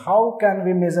colour, how can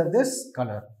we measure this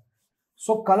colour.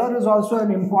 So colour is also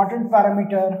an important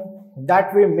parameter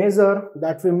that we measure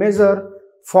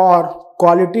for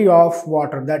quality of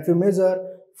water,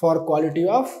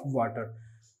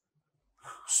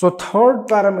 so third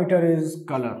parameter is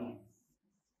color.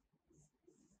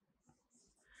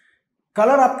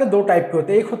 Colour आपके दो type के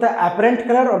होते हैं, एक होता है apparent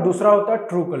colour और दूसरा होता है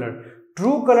ट्रू कलर।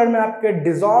 ट्रू कलर में आपके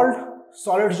डिसॉल्व्ड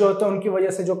सॉलिड्स जो होते हैं उनकी वजह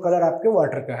से जो कलर आपके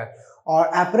वाटर का है, और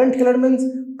apparent colour means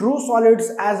true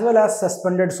solids as well as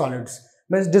suspended solids,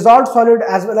 means dissolved solid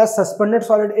as well as suspended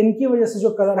solid, इनकी वजह से जो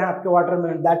कलर है आपके वाटर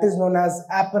में that is known as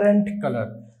apparent colour.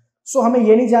 सो हमें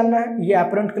ये नहीं जानना है ये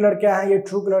एपरेंट कलर क्या है, ये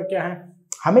ट्रू कलर क्या है,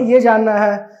 हमें ये जानना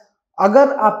है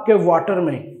अगर आपके वाटर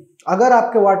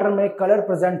में कलर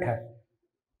प्रेजेंट है,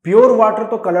 प्योर वाटर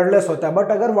तो कलरलेस होता है,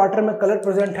 बट अगर वाटर में कलर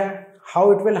प्रेजेंट है,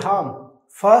 how it will harm.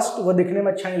 First, वो दिखने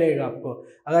में अच्छा नहीं लगेगा आपको।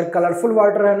 अगर कलरफुल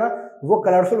वाटर है ना, वो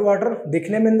कलरफुल वाटर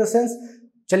दिखने में इन द सेंस,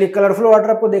 चलिए कलरफुल वाटर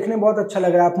आपको देखने में बहुत अच्छा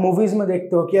लग रहा है, आप मूवीज में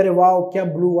देखते हो कि अरे वाह क्या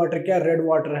ब्लू वाटर, क्या रेड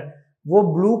वाटर है, वो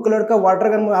ब्लू कलर का वाटर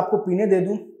अगर मैं आपको पीने दे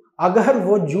दूं, अगर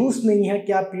वो जूस नहीं है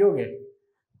क्या आप पियोगे?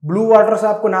 ब्लू वाटर से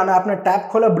आपको नहाना, आपने टैप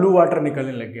खोला ब्लू वाटर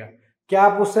निकलने लग गया, क्या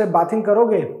आप उससे बाथिंग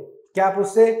करोगे? क्या आप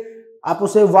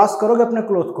उसे वॉश करोगे अपने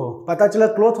क्लोथ को? पता चला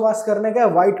क्लोथ वॉश करने का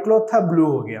व्हाइट क्लोथ था, ब्लू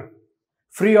हो गया,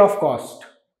 free of cost.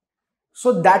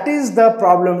 So that is the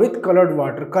problem with coloured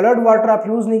water. Coloured water आप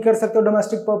यूज नहीं कर सकते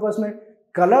डोमेस्टिक पर्पस में।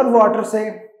 कलर वाटर से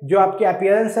जो आपकी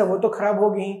अपीयरेंस है वो तो खराब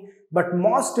होगी ही, but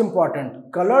most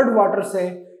important coloured water से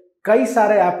कई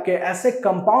सारे आपके ऐसे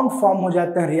कंपाउंड फॉर्म हो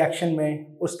जाते हैं रिएक्शन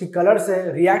में, उसकी कलर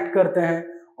से रिएक्ट करते हैं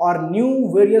और new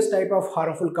various type of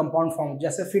harmful compound form,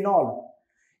 जैसे फिनॉल,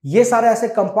 ये सारे ऐसे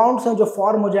कंपाउंड्स हैं जो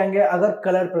फॉर्म हो जाएंगे अगर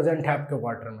कलर प्रेजेंट है आपके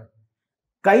वाटर में।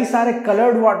 कई सारे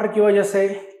कलर्ड वाटर की वजह से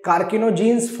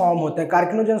कार्किनोजेंस फॉर्म होते हैं।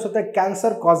 कार्किनोजेंस होते हैं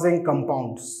कैंसर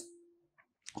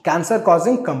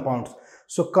कॉजिंग कंपाउंड्स।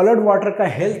 सो कलर्ड वाटर का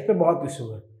हेल्थ पे बहुत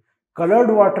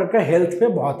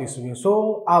इशू है,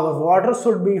 so our water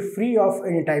should be free of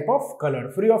any type of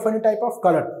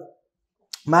colour.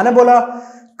 मैंने बोला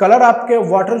कलर आपके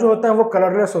वाटर जो होता है वो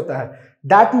कलरलेस होता है,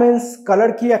 दैट मीन्स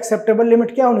कलर की एक्सेप्टेबल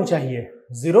लिमिट क्या होनी चाहिए?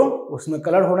 0, उसमें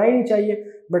कलर होना ही नहीं चाहिए,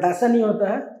 बट ऐसा नहीं होता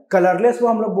है। कलरलेस वो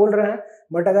हम लोग बोल रहे हैं,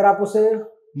 बट अगर आप उसे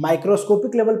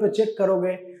माइक्रोस्कोपिक लेवल पे चेक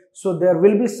करोगे, so there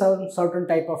will be certain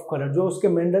type of colour, जो उसके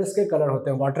मिनरल्स के कलर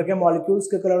होते हैं, वाटर के मॉलिक्यूल्स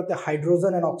के कलर होते हैं,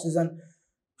 hydrogen and oxygen.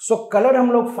 So colour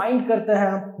हम लोग फाइंड करते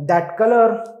हैं, that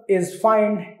colour is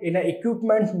find in a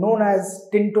equipment known as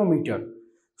टिंटोमीटर।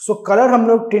 So colour हम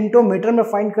लोग टिंटोमीटर में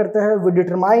फाइंड करते हैं, वी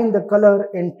डिटरमाइन द कलर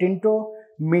इन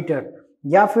टिंटोमीटर,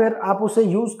 या फिर आप उसे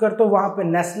यूज करते हो वहां पे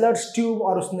नेस्लर्स ट्यूब,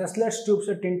 और उस नेस्लर्स ट्यूब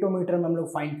से टिंटोमीटर में हम लोग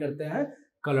फाइंड करते हैं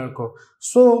कलर को।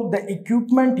 So the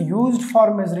equipment used for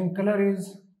measuring colour is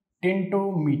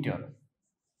टिंटोमीटर।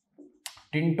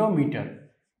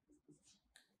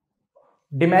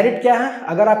 Demerit क्या है,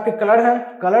 अगर आपके कलर है,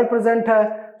 कलर प्रेजेंट है,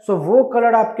 सो वो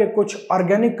कलर आपके कुछ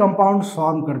ऑर्गेनिक कंपाउंड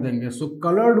फॉर्म कर देंगे। सो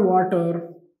coloured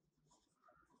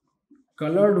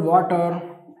water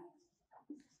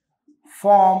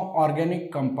form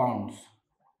organic compounds,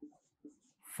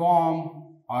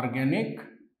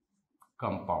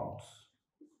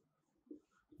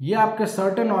 ये आपके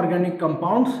सर्टेन ऑर्गेनिक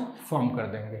कंपाउंड्स फॉर्म कर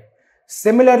देंगे।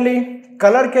 सिमिलरली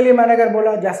कलर के लिए मैंने अगर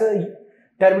बोला, जैसे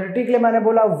टर्बिडिटी के लिए मैंने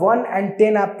बोला 1 और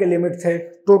 10 आपके लिमिट थे,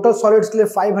 टोटल सॉलिड्स के लिए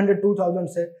 500 2000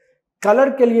 से। कलर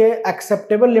के लिए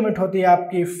एक्सेप्टेबल लिमिट होती है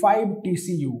आपकी 5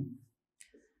 TCU।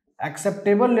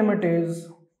 Acceptable limit is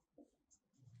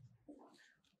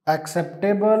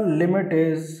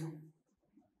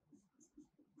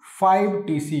 5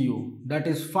 TCU, that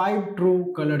is 5 true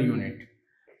color unit,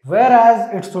 whereas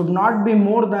it should not be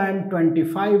more than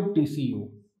 25 TCU।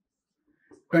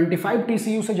 25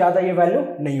 TCU से ज्यादा ये वैल्यू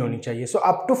नहीं होनी चाहिए। So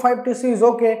up to 5 TCU is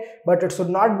okay, but it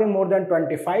should not be more than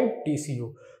 25 TCU।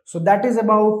 So that is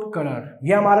about color।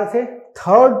 ये हमारे थे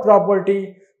third property,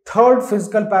 third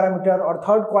physical parameter और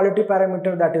third quality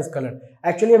parameter, that is colour.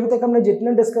 Actually अभी तक हमने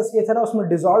जितने discuss किए थे ना, उसमें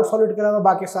डिसॉल्व्ड सॉलिड के अलावा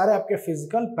बाकी सारे आपके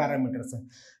फिजिकल पैरामीटर्स हैं।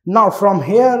 Now from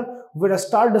here we will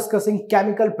start discussing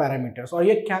chemical parameters, और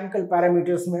ये केमिकल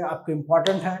पैरामीटर्स में आपके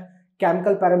इंपॉर्टेंट है।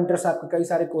 केमिकल पैरामीटर्स आपके कई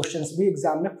सारे क्वेश्चंस भी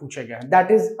एग्जाम में पूछे गए हैं,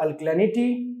 that is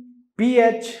alkalinity,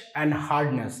 pH and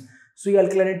hardness. सो ये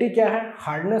अल्कलिनिटी क्या है,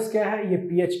 हार्डनेस क्या है, ये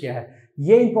पीएच क्या है,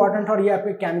 ये इंपॉर्टेंट और ये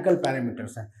आपके केमिकल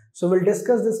पैरामीटर्स हैं। So we'll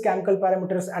discuss this chemical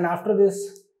parameters and after this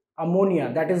ammonia,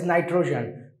 that is nitrogen,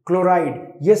 chloride,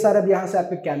 ये सारे यहाँ से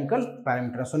आपके chemical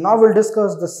parameters। So now we'll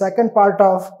discuss the second part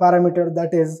of parameter,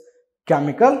 that is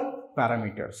chemical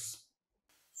parameters।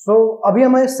 So अभी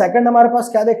हमारे पास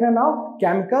क्या देखना है now,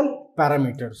 chemical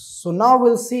parameters। So now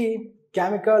we'll see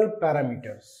chemical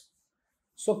parameters।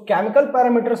 So chemical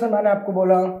parameters में मैंने आपको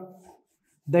बोला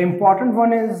the important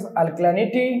one is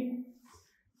alkalinity,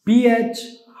 pH,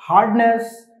 hardness,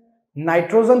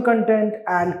 nitrogen content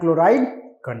and chloride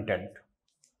content।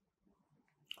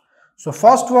 So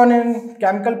first one in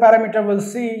chemical parameter we'll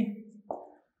see,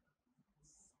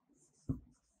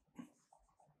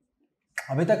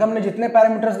 अभी तक हमने जितने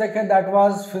parameters देखे that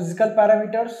was physical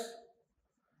parameters।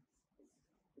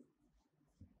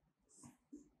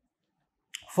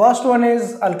 First one is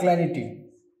alkalinity।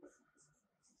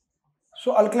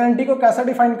 So alkalinity को कैसा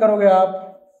define करोगे आप,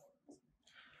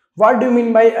 what do you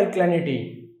mean by alkalinity?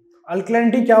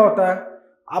 अल्कलाइनिटी क्या होता है,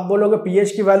 आप बोलोगे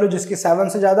पीएच की वैल्यू जिसकी 7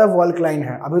 से ज्यादा है वो अल्कलाइन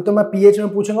है। अभी तो मैं पीएच में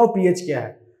पूछूंगा वो पीएच क्या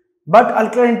है, बट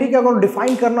अल्कलाइनिटी का अगर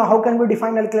डिफाइन करना, how can we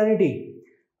define अल्कलाइनिटी?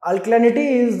 अल्कलाइनिटी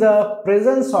is the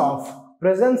presence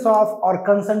of और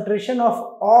कंसंट्रेशन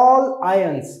ऑफ ऑल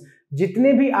आयंस,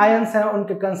 जितने भी आयंस हैं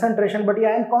उनके कंसंट्रेशन, बट ये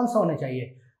आयन कौन सा होने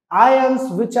चाहिए, ions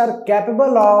which are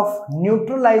capable of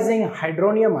neutralising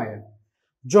hydronium ion.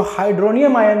 जो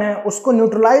हाइड्रोनियम आयन है उसको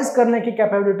न्यूट्रलाइज करने की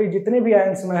कैपेबिलिटी जितने भी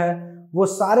आयंस में है, वो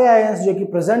सारे आयंस जो कि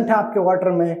प्रेजेंट है आपके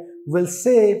वाटर में, will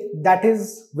say that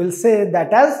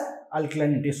as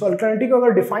alkalinity. So alkalinity को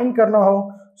अगर डिफाइन करना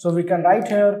हो, so we can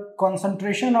write here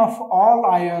concentration of all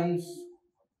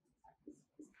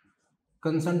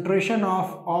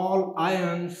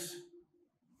ions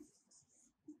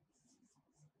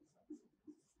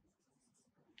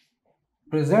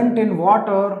present in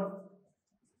water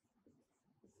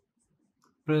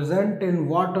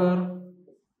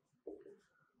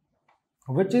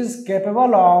which is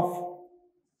capable of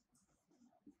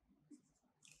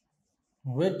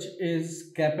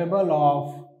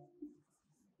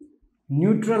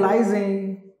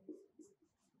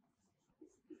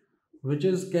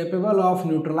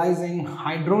neutralizing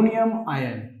hydronium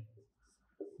ion।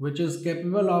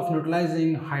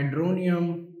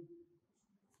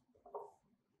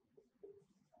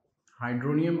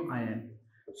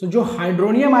 सो जो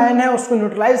हाइड्रोनियम आयन है उसको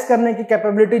न्यूट्रलाइज करने की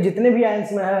कैपेबिलिटी जितने भी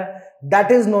आयंस में है,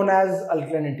 that is known as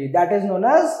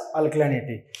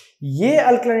alkalinity. ये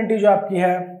अल्कलिनिटी जो आपकी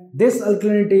है, this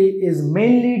alkalinity is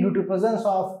mainly due to presence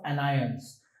of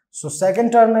anions. So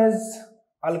second term is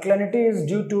alkalinity is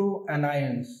due to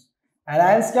anions.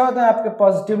 Anions क्या होता है आपके,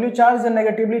 पॉजिटिवली चार्ज या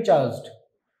negatively charged?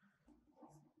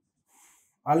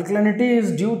 Alkalinity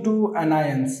is due to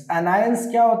anions. Anions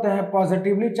क्या होते हैं,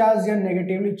 पॉजिटिवली चार्ज या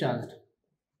negatively charged?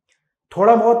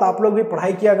 थोड़ा बहुत आप लोग भी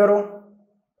पढ़ाई किया करो,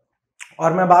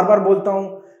 और मैं बार बार बोलता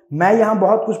हूं, मैं यहाँ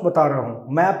बहुत कुछ बता रहा हूँ,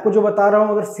 मैं आपको जो बता रहा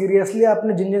हूँ अगर सीरियसली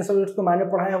आपने जिन जिन सब्जेक्ट्स को मैंने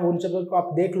पढ़ाए हैं वो उन सब्जेक्ट को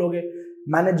आप देख लोगे।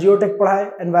 मैंने जियोटेक पढ़ा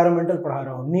है, एनवायरमेंटल पढ़ा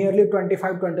रहा हूँ, नियरली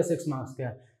 25-26 मार्क्स के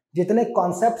हैं। जितने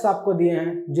कॉन्सेप्ट्स आपको दिए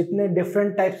हैं, जितने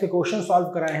डिफरेंट टाइप्स के क्वेश्चन सॉल्व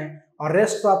कराए हैं, और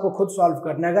रेस्ट तो आपको खुद सॉल्व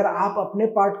करना है। अगर आप अपने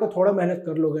पार्ट का थोड़ा मेहनत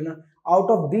कर लोगे ना,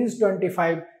 out of these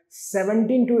 25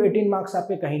 17 to 18 marks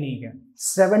आपके कहीं नहीं गए,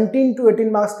 17 to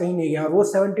 18 मार्क्स कहीं नहीं गए। और वो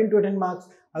 17 to 18 मार्क्स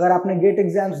अगर आपने गेट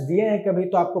एग्जाम्स दिए हैं कभी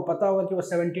तो आपको पता होगा कि वो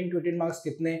 17 to 18 मार्क्स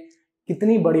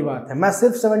कितनी बड़ी बात है। मैं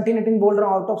सिर्फ 17-18 बोल रहा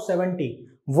हूँ आउट ऑफ 70,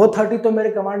 वो 30 तो मेरे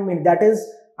कमांड में, दैट इज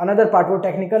अनदर पार्ट, वो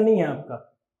टेक्निकल नहीं है आपका।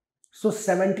 सो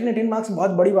 17-18 मार्क्स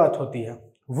बहुत बड़ी बात होती है।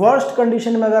 वर्स्ट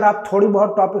कंडीशन में अगर आप थोड़ी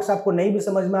बहुत टॉपिक्स आपको नहीं भी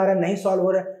समझ में आ रहे हैं, नहीं सॉल्व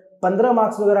हो रहे, 15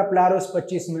 मार्क्स वगैरह आप ला रहे हो इस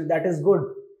 25 में, that is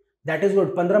good, that is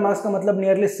good. 15 marks का मतलब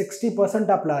नियरली 60%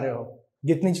 आप ला रहे हो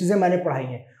जितनी चीजें मैंने पढ़ाई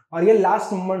हैं। और ये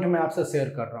लास्ट मोमेंट में आपसे शेयर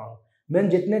कर रहा हूँ, मैं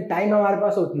जितने टाइम हमारे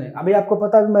पास उतने, अभी आपको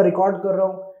पता है मैं रिकॉर्ड कर रहा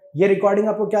हूँ, ये रिकॉर्डिंग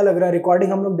आपको क्या लग रहा है,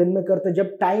 रिकॉर्डिंग हम लोग दिन में करते हैं,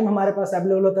 जब टाइम हमारे पास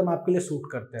अवेलेबल होता है हम आपके लिए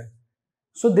शूट करते हैं।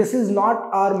 So this is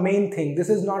not our main thing, this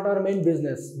is not our main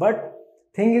business, but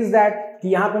thing is that कि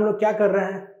यहाँ पे हम लोग क्या कर रहे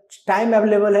हैं, टाइम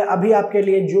अवेलेबल है अभी आपके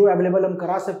लिए, जो अवेलेबल हम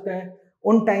करा सकते हैं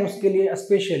उन टाइम्स के लिए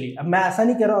स्पेशली। अब मैं ऐसा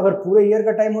नहीं कह रहा हूँ अगर पूरे ईयर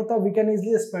का टाइम होता है वी कैन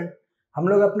इजिली स्पेंड, हम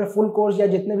लोग अपने फुल कोर्स या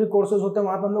जितने भी कोर्सेज होते हैं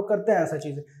वहाँ पे हम लोग करते हैं ऐसा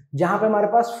चीज़ें, जहाँ पे हमारे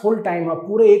पास फुल टाइम है,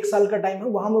 पूरे 1 साल का टाइम है,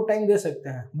 वहाँ हम लोग टाइम दे सकते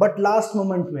हैं। बट लास्ट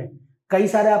मोमेंट में कई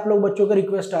सारे आप लोग बच्चों के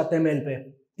रिक्वेस्ट आते हैं मेल पे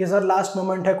कि सर लास्ट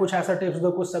मोमेंट है, कुछ ऐसा टिप्स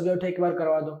दो, कुछ सब्जेक्ट एक बार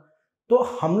करवा दो। तो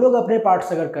हम लोग अपने पार्ट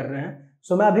से अगर कर रहे हैं,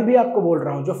 सो मैं अभी भी आपको बोल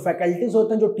रहा हूँ, जो फैकल्टीज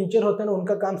होते हैं, जो टीचर होते हैं ना,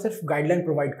 उनका काम सिर्फ गाइडलाइन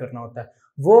प्रोवाइड करना होता है,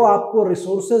 वो आपको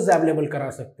रिसोर्सेज अवेलेबल करा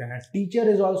सकते हैं। Teacher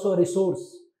is also resource,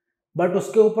 but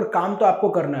उसके ऊपर काम तो आपको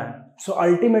करना है। सो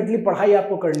अल्टीमेटली पढ़ाई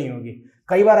आपको करनी होगी।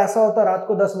 कई बार ऐसा होता है रात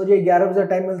को 10 बजे 11 बजे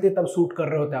टाइम मिलती है तब शूट कर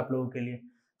रहे होते हैं आप लोगों के लिए।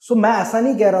 सो मैं ऐसा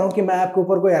नहीं कह रहा हूँ कि मैं आपके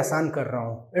ऊपर कोई एहसान कर रहा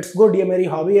हूँ, इट्स गुड, ये मेरी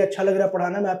हॉबी है, अच्छा लग रहा है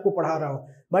पढ़ाना, मैं आपको पढ़ा रहा हूँ,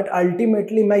 बट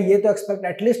अल्टीमेटली मैं ये तो एक्सपेक्ट,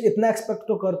 एटलीस्ट इतना एक्सपेक्ट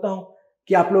तो करता हूँ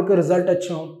कि आप लोग के रिजल्ट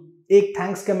अच्छे हों, एक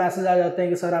थैंक्स के मैसेज आ जाते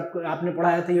हैं कि सर आपने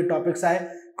पढ़ाया था, ये टॉपिक्स आए,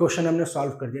 क्वेश्चन हमने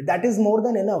सॉल्व कर दिया, that is more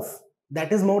than enough,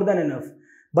 that is more than enough.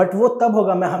 But वो तब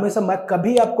होगा, मैं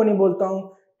कभी आपको नहीं बोलता हूँ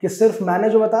कि सिर्फ मैंने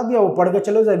जो बता दिया वो पढ़ के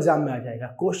चलो जो एग्जाम में आ जाएगा।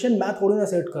 क्वेश्चन मैं थोड़ी ना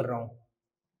सेट कर रहा हूँ,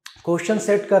 क्वेश्चन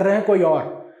सेट कर रहे हैं कोई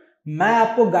और, मैं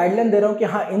आपको गाइडलाइन दे रहा हूँ कि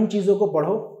हाँ इन चीज़ों को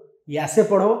पढ़ो, ऐसे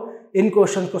पढ़ो, इन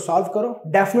क्वेश्चन को सॉल्व करो,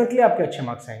 डेफिनेटली आपके अच्छे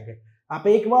मार्क्स आएंगे। आप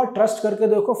एक बार ट्रस्ट करके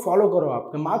देखो, फॉलो करो,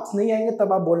 आपके मार्क्स नहीं आएंगे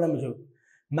तब आप बोलना मुझे,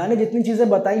 मैंने जितनी चीज़ें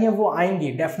बताई हैं वो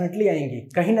आएंगी, डेफिनेटली आएंगी,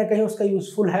 कहीं ना कहीं उसका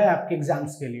यूजफुल है आपके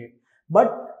एग्जाम्स के लिए।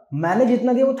 बट मैंने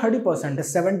जितना दिया वो 30% है,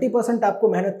 70% आपको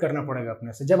मेहनत करना पड़ेगा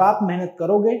अपने से। जब आप मेहनत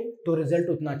करोगे तो रिजल्ट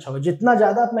उतना अच्छा होगा, जितना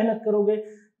ज़्यादा आप मेहनत करोगे।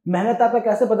 मेहनत आपका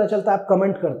कैसे पता चलता है, आप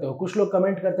कमेंट करते हो, कुछ लोग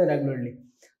कमेंट करते हैं रेगुलरली,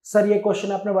 सर ये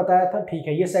क्वेश्चन आपने बताया था ठीक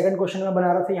है, ये सेकंड क्वेश्चन मैं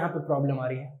बना रहा था, यहाँ पे प्रॉब्लम आ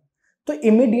रही है, तो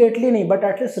इमीडिएटली नहीं बट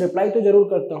एटलीस्ट रिप्लाई तो जरूर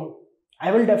करता हूँ।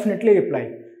 आई विल डेफिनेटली रिप्लाई,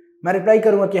 मैं रिप्लाई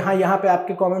करूँगा कि हाँ यहाँ पे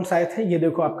आपके कमेंट्स आए थे, ये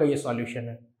देखो आपका ये सॉल्यूशन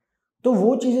है। तो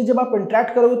वो चीज़ें जब आप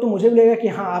इंटरेक्ट करोगे तो मुझे भी लगेगा कि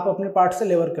हाँ आप अपने पार्ट से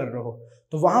लेवर कर रहे हो।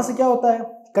 तो वहाँ से क्या होता है,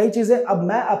 कई चीज़ें अब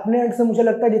मैं अपने एंड से मुझे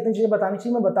लगता है जितनी चीज़ें बतानी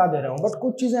चाहिए मैं बता दे रहा हूँ, बट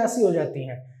कुछ चीज़ें ऐसी हो जाती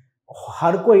हैं,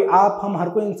 हर कोई, आप, हम, हर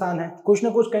कोई इंसान है, कुछ ना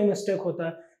कुछ कहीं मिस्टेक होता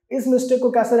है। इस मिस्टेक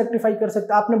को कैसे रेक्टिफाई कर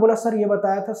सकते हैं, आपने बोला सर ये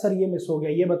बताया था, सर ये मिस हो गया,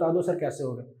 ये बता दो सर कैसे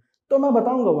हो गया, तो मैं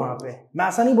बताऊंगा वहाँ पे, मैं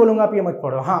ऐसा नहीं बोलूंगा आप ये मत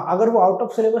पढ़ो। हाँ अगर वो आउट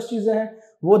ऑफ सिलेबस चीज़ें हैं,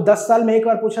 वो 10 साल में एक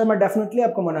बार पूछा है, मैं डेफिनेटली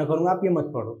आपको मना करूंगा आप ये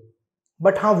मत पढ़ो।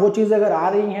 बट हाँ वो चीज़ें अगर आ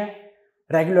रही हैं,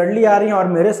 रेगुलरली आ रही हैं, और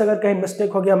मेरे से अगर कहीं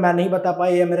मिस्टेक हो गया, मैं नहीं बता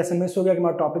पाया, या मेरे से मिस हो गया कि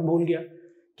मैं टॉपिक भूल गया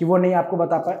कि वो नहीं आपको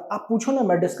बता पाए, आप पूछो ना,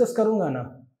 मैं डिस्कस करूंगा ना,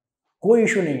 कोई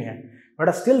इशू नहीं है। बट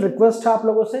स्टिल रिक्वेस्ट है आप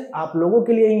लोगों से, आप लोगों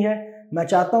के लिए ही है। मैं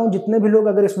चाहता हूं जितने भी लोग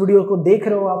अगर इस वीडियो को देख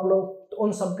रहे हो आप लोग, तो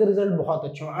उन सबके रिजल्ट बहुत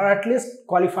अच्छे हो, और एटलीस्ट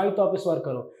क्वालिफाई तो आप इस बार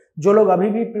करो। जो लोग अभी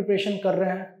भी प्रिपरेशन कर रहे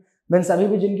हैं, मीन्स अभी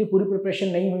भी जिनकी पूरी प्रिपरेशन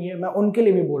नहीं हुई है, मैं उनके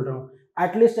लिए भी बोल रहा हूँ,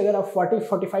 एटलीस्ट अगर आप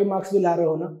 40-45 मार्क्स भी ला रहे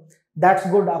हो ना, दैट्स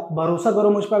गुड। आप भरोसा करो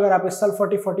मुझ पर, अगर आप इस साल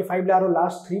 40-45 ला रहे हो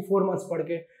लास्ट 3-4 मंथ्स पढ़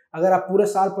के, अगर आप पूरे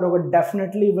साल पढ़ोगे,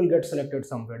 definitely will get selected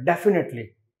somewhere, definitely.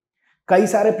 कई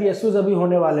सारे पीएसयूज अभी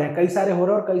होने वाले हैं, कई सारे हो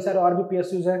रहे हैं, और कई सारे और भी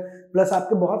पीएसयूज हैं, प्लस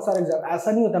आपके बहुत सारे एग्जाम,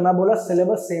 ऐसा नहीं होता, मैं बोला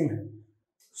सिलेबस सेम है।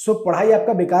 सो पढ़ाई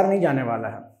आपका बेकार नहीं जाने वाला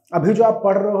है। अभी जो आप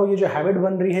पढ़ रहे हो, ये जो हैबिट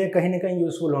बन रही है, कहीं ना कहीं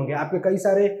यूजफुल होंगे आपके। कई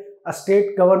सारे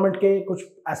स्टेट गवर्नमेंट के कुछ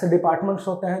ऐसे डिपार्टमेंट्स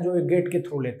होते हैं जो एक गेट के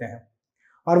थ्रू लेते हैं,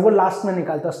 और वो लास्ट में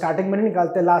निकालते हैं, स्टार्टिंग में नहीं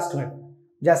निकालते, लास्ट में।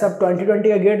 जैसे आप 2020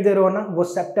 का गेट दे रहे हो ना, वो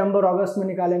सितंबर अगस्त में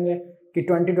निकालेंगे कि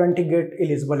 2020 गेट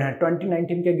एलिजिबल है,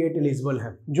 2019 के गेट एलिजिबल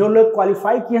है। जो लोग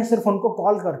क्वालिफाई किए हैं सिर्फ उनको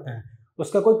कॉल करते हैं,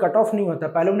 उसका कोई कट ऑफ नहीं होता,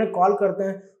 पहले उन्हें कॉल करते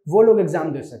हैं, वो लोग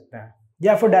एग्जाम दे सकते हैं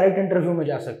या फिर डायरेक्ट इंटरव्यू में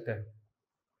जा सकते हैं।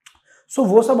 सो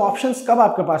वो सब ऑप्शंस कब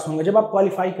आपके पास होंगे, जब आप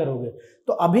क्वालिफाई करोगे।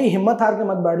 तो अभी हिम्मत हार के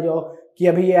मत बैठ जाओ कि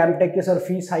अभी ये एमटेक की सर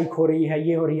फीस हाइक हो रही है,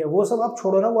 ये हो रही है, वो सब आप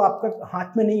छोड़ो ना, वो आपके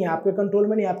हाथ में नहीं है, आपके कंट्रोल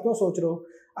में नहीं। आप क्यों सोच रहे हो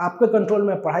आपके कंट्रोल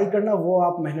में पढ़ाई करना, वो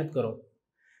आप मेहनत करो।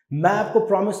 मैं आपको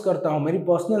प्रॉमिस करता हूँ, मेरी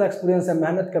पर्सनल एक्सपीरियंस है,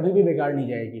 मेहनत कभी भी बेकार नहीं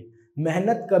जाएगी।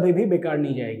 मेहनत कभी भी बेकार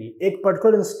नहीं जाएगी। एक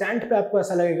पर्टिकुलर इंस्टेंट पे आपको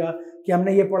ऐसा लगेगा कि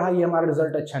हमने ये पढ़ा, ये हमारा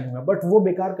रिजल्ट अच्छा नहीं हुआ, बट वो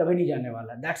बेकार कभी नहीं जाने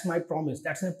वाला। That's my promise,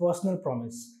 that's my personal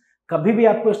promise. कभी भी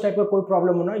आपको इस टाइप का कोई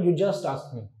प्रॉब्लम हो ना, you just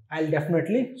ask me, I will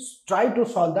definitely try to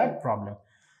solve that problem.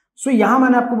 सो यहाँ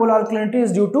मैंने आपको बोला alkalinity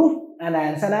is due to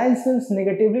anions. Anions means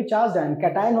negatively charged ion,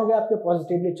 cation हो गया आपके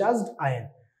पॉजिटिवली चार्ज्ड आयन।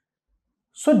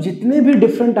 सो जितने भी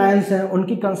डिफरेंट आयंस हैं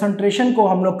उनकी कंसंट्रेशन को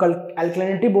हम लोग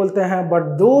अल्कलिनिटी बोलते हैं, but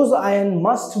those ion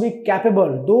must be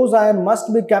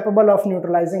capable of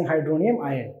neutralising hydronium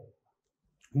ion.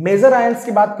 Major ions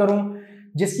की बात करूं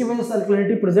जिसकी वजह से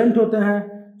अल्कलिनिटी प्रेजेंट होते हैं,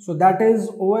 so that is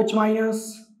OH minus,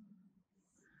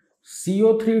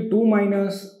 CO3 2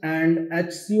 minus and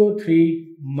HCO3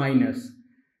 minus.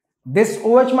 This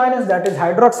OH minus that is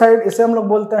hydroxide, इसे हम लोग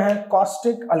बोलते हैं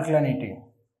caustic alkalinity.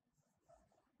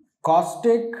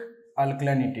 Caustic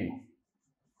alkalinity.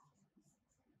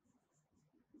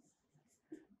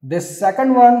 This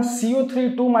second one CO3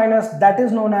 2 minus that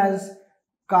is known as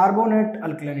carbonate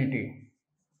alkalinity.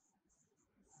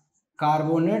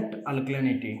 Carbonate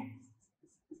alkalinity.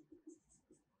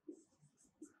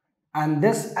 And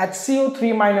this HCO3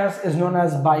 minus is known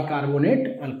as bicarbonate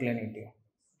alkalinity.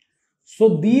 So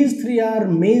these three are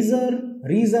major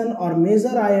reason or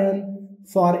major ion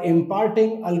for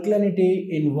imparting alkalinity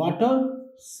in water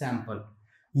sample.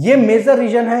 ये major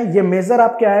reason है, ये major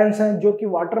आपके ions हैं जो कि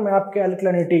water में आपके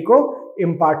alkalinity को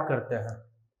इम्पार्ट करते हैं।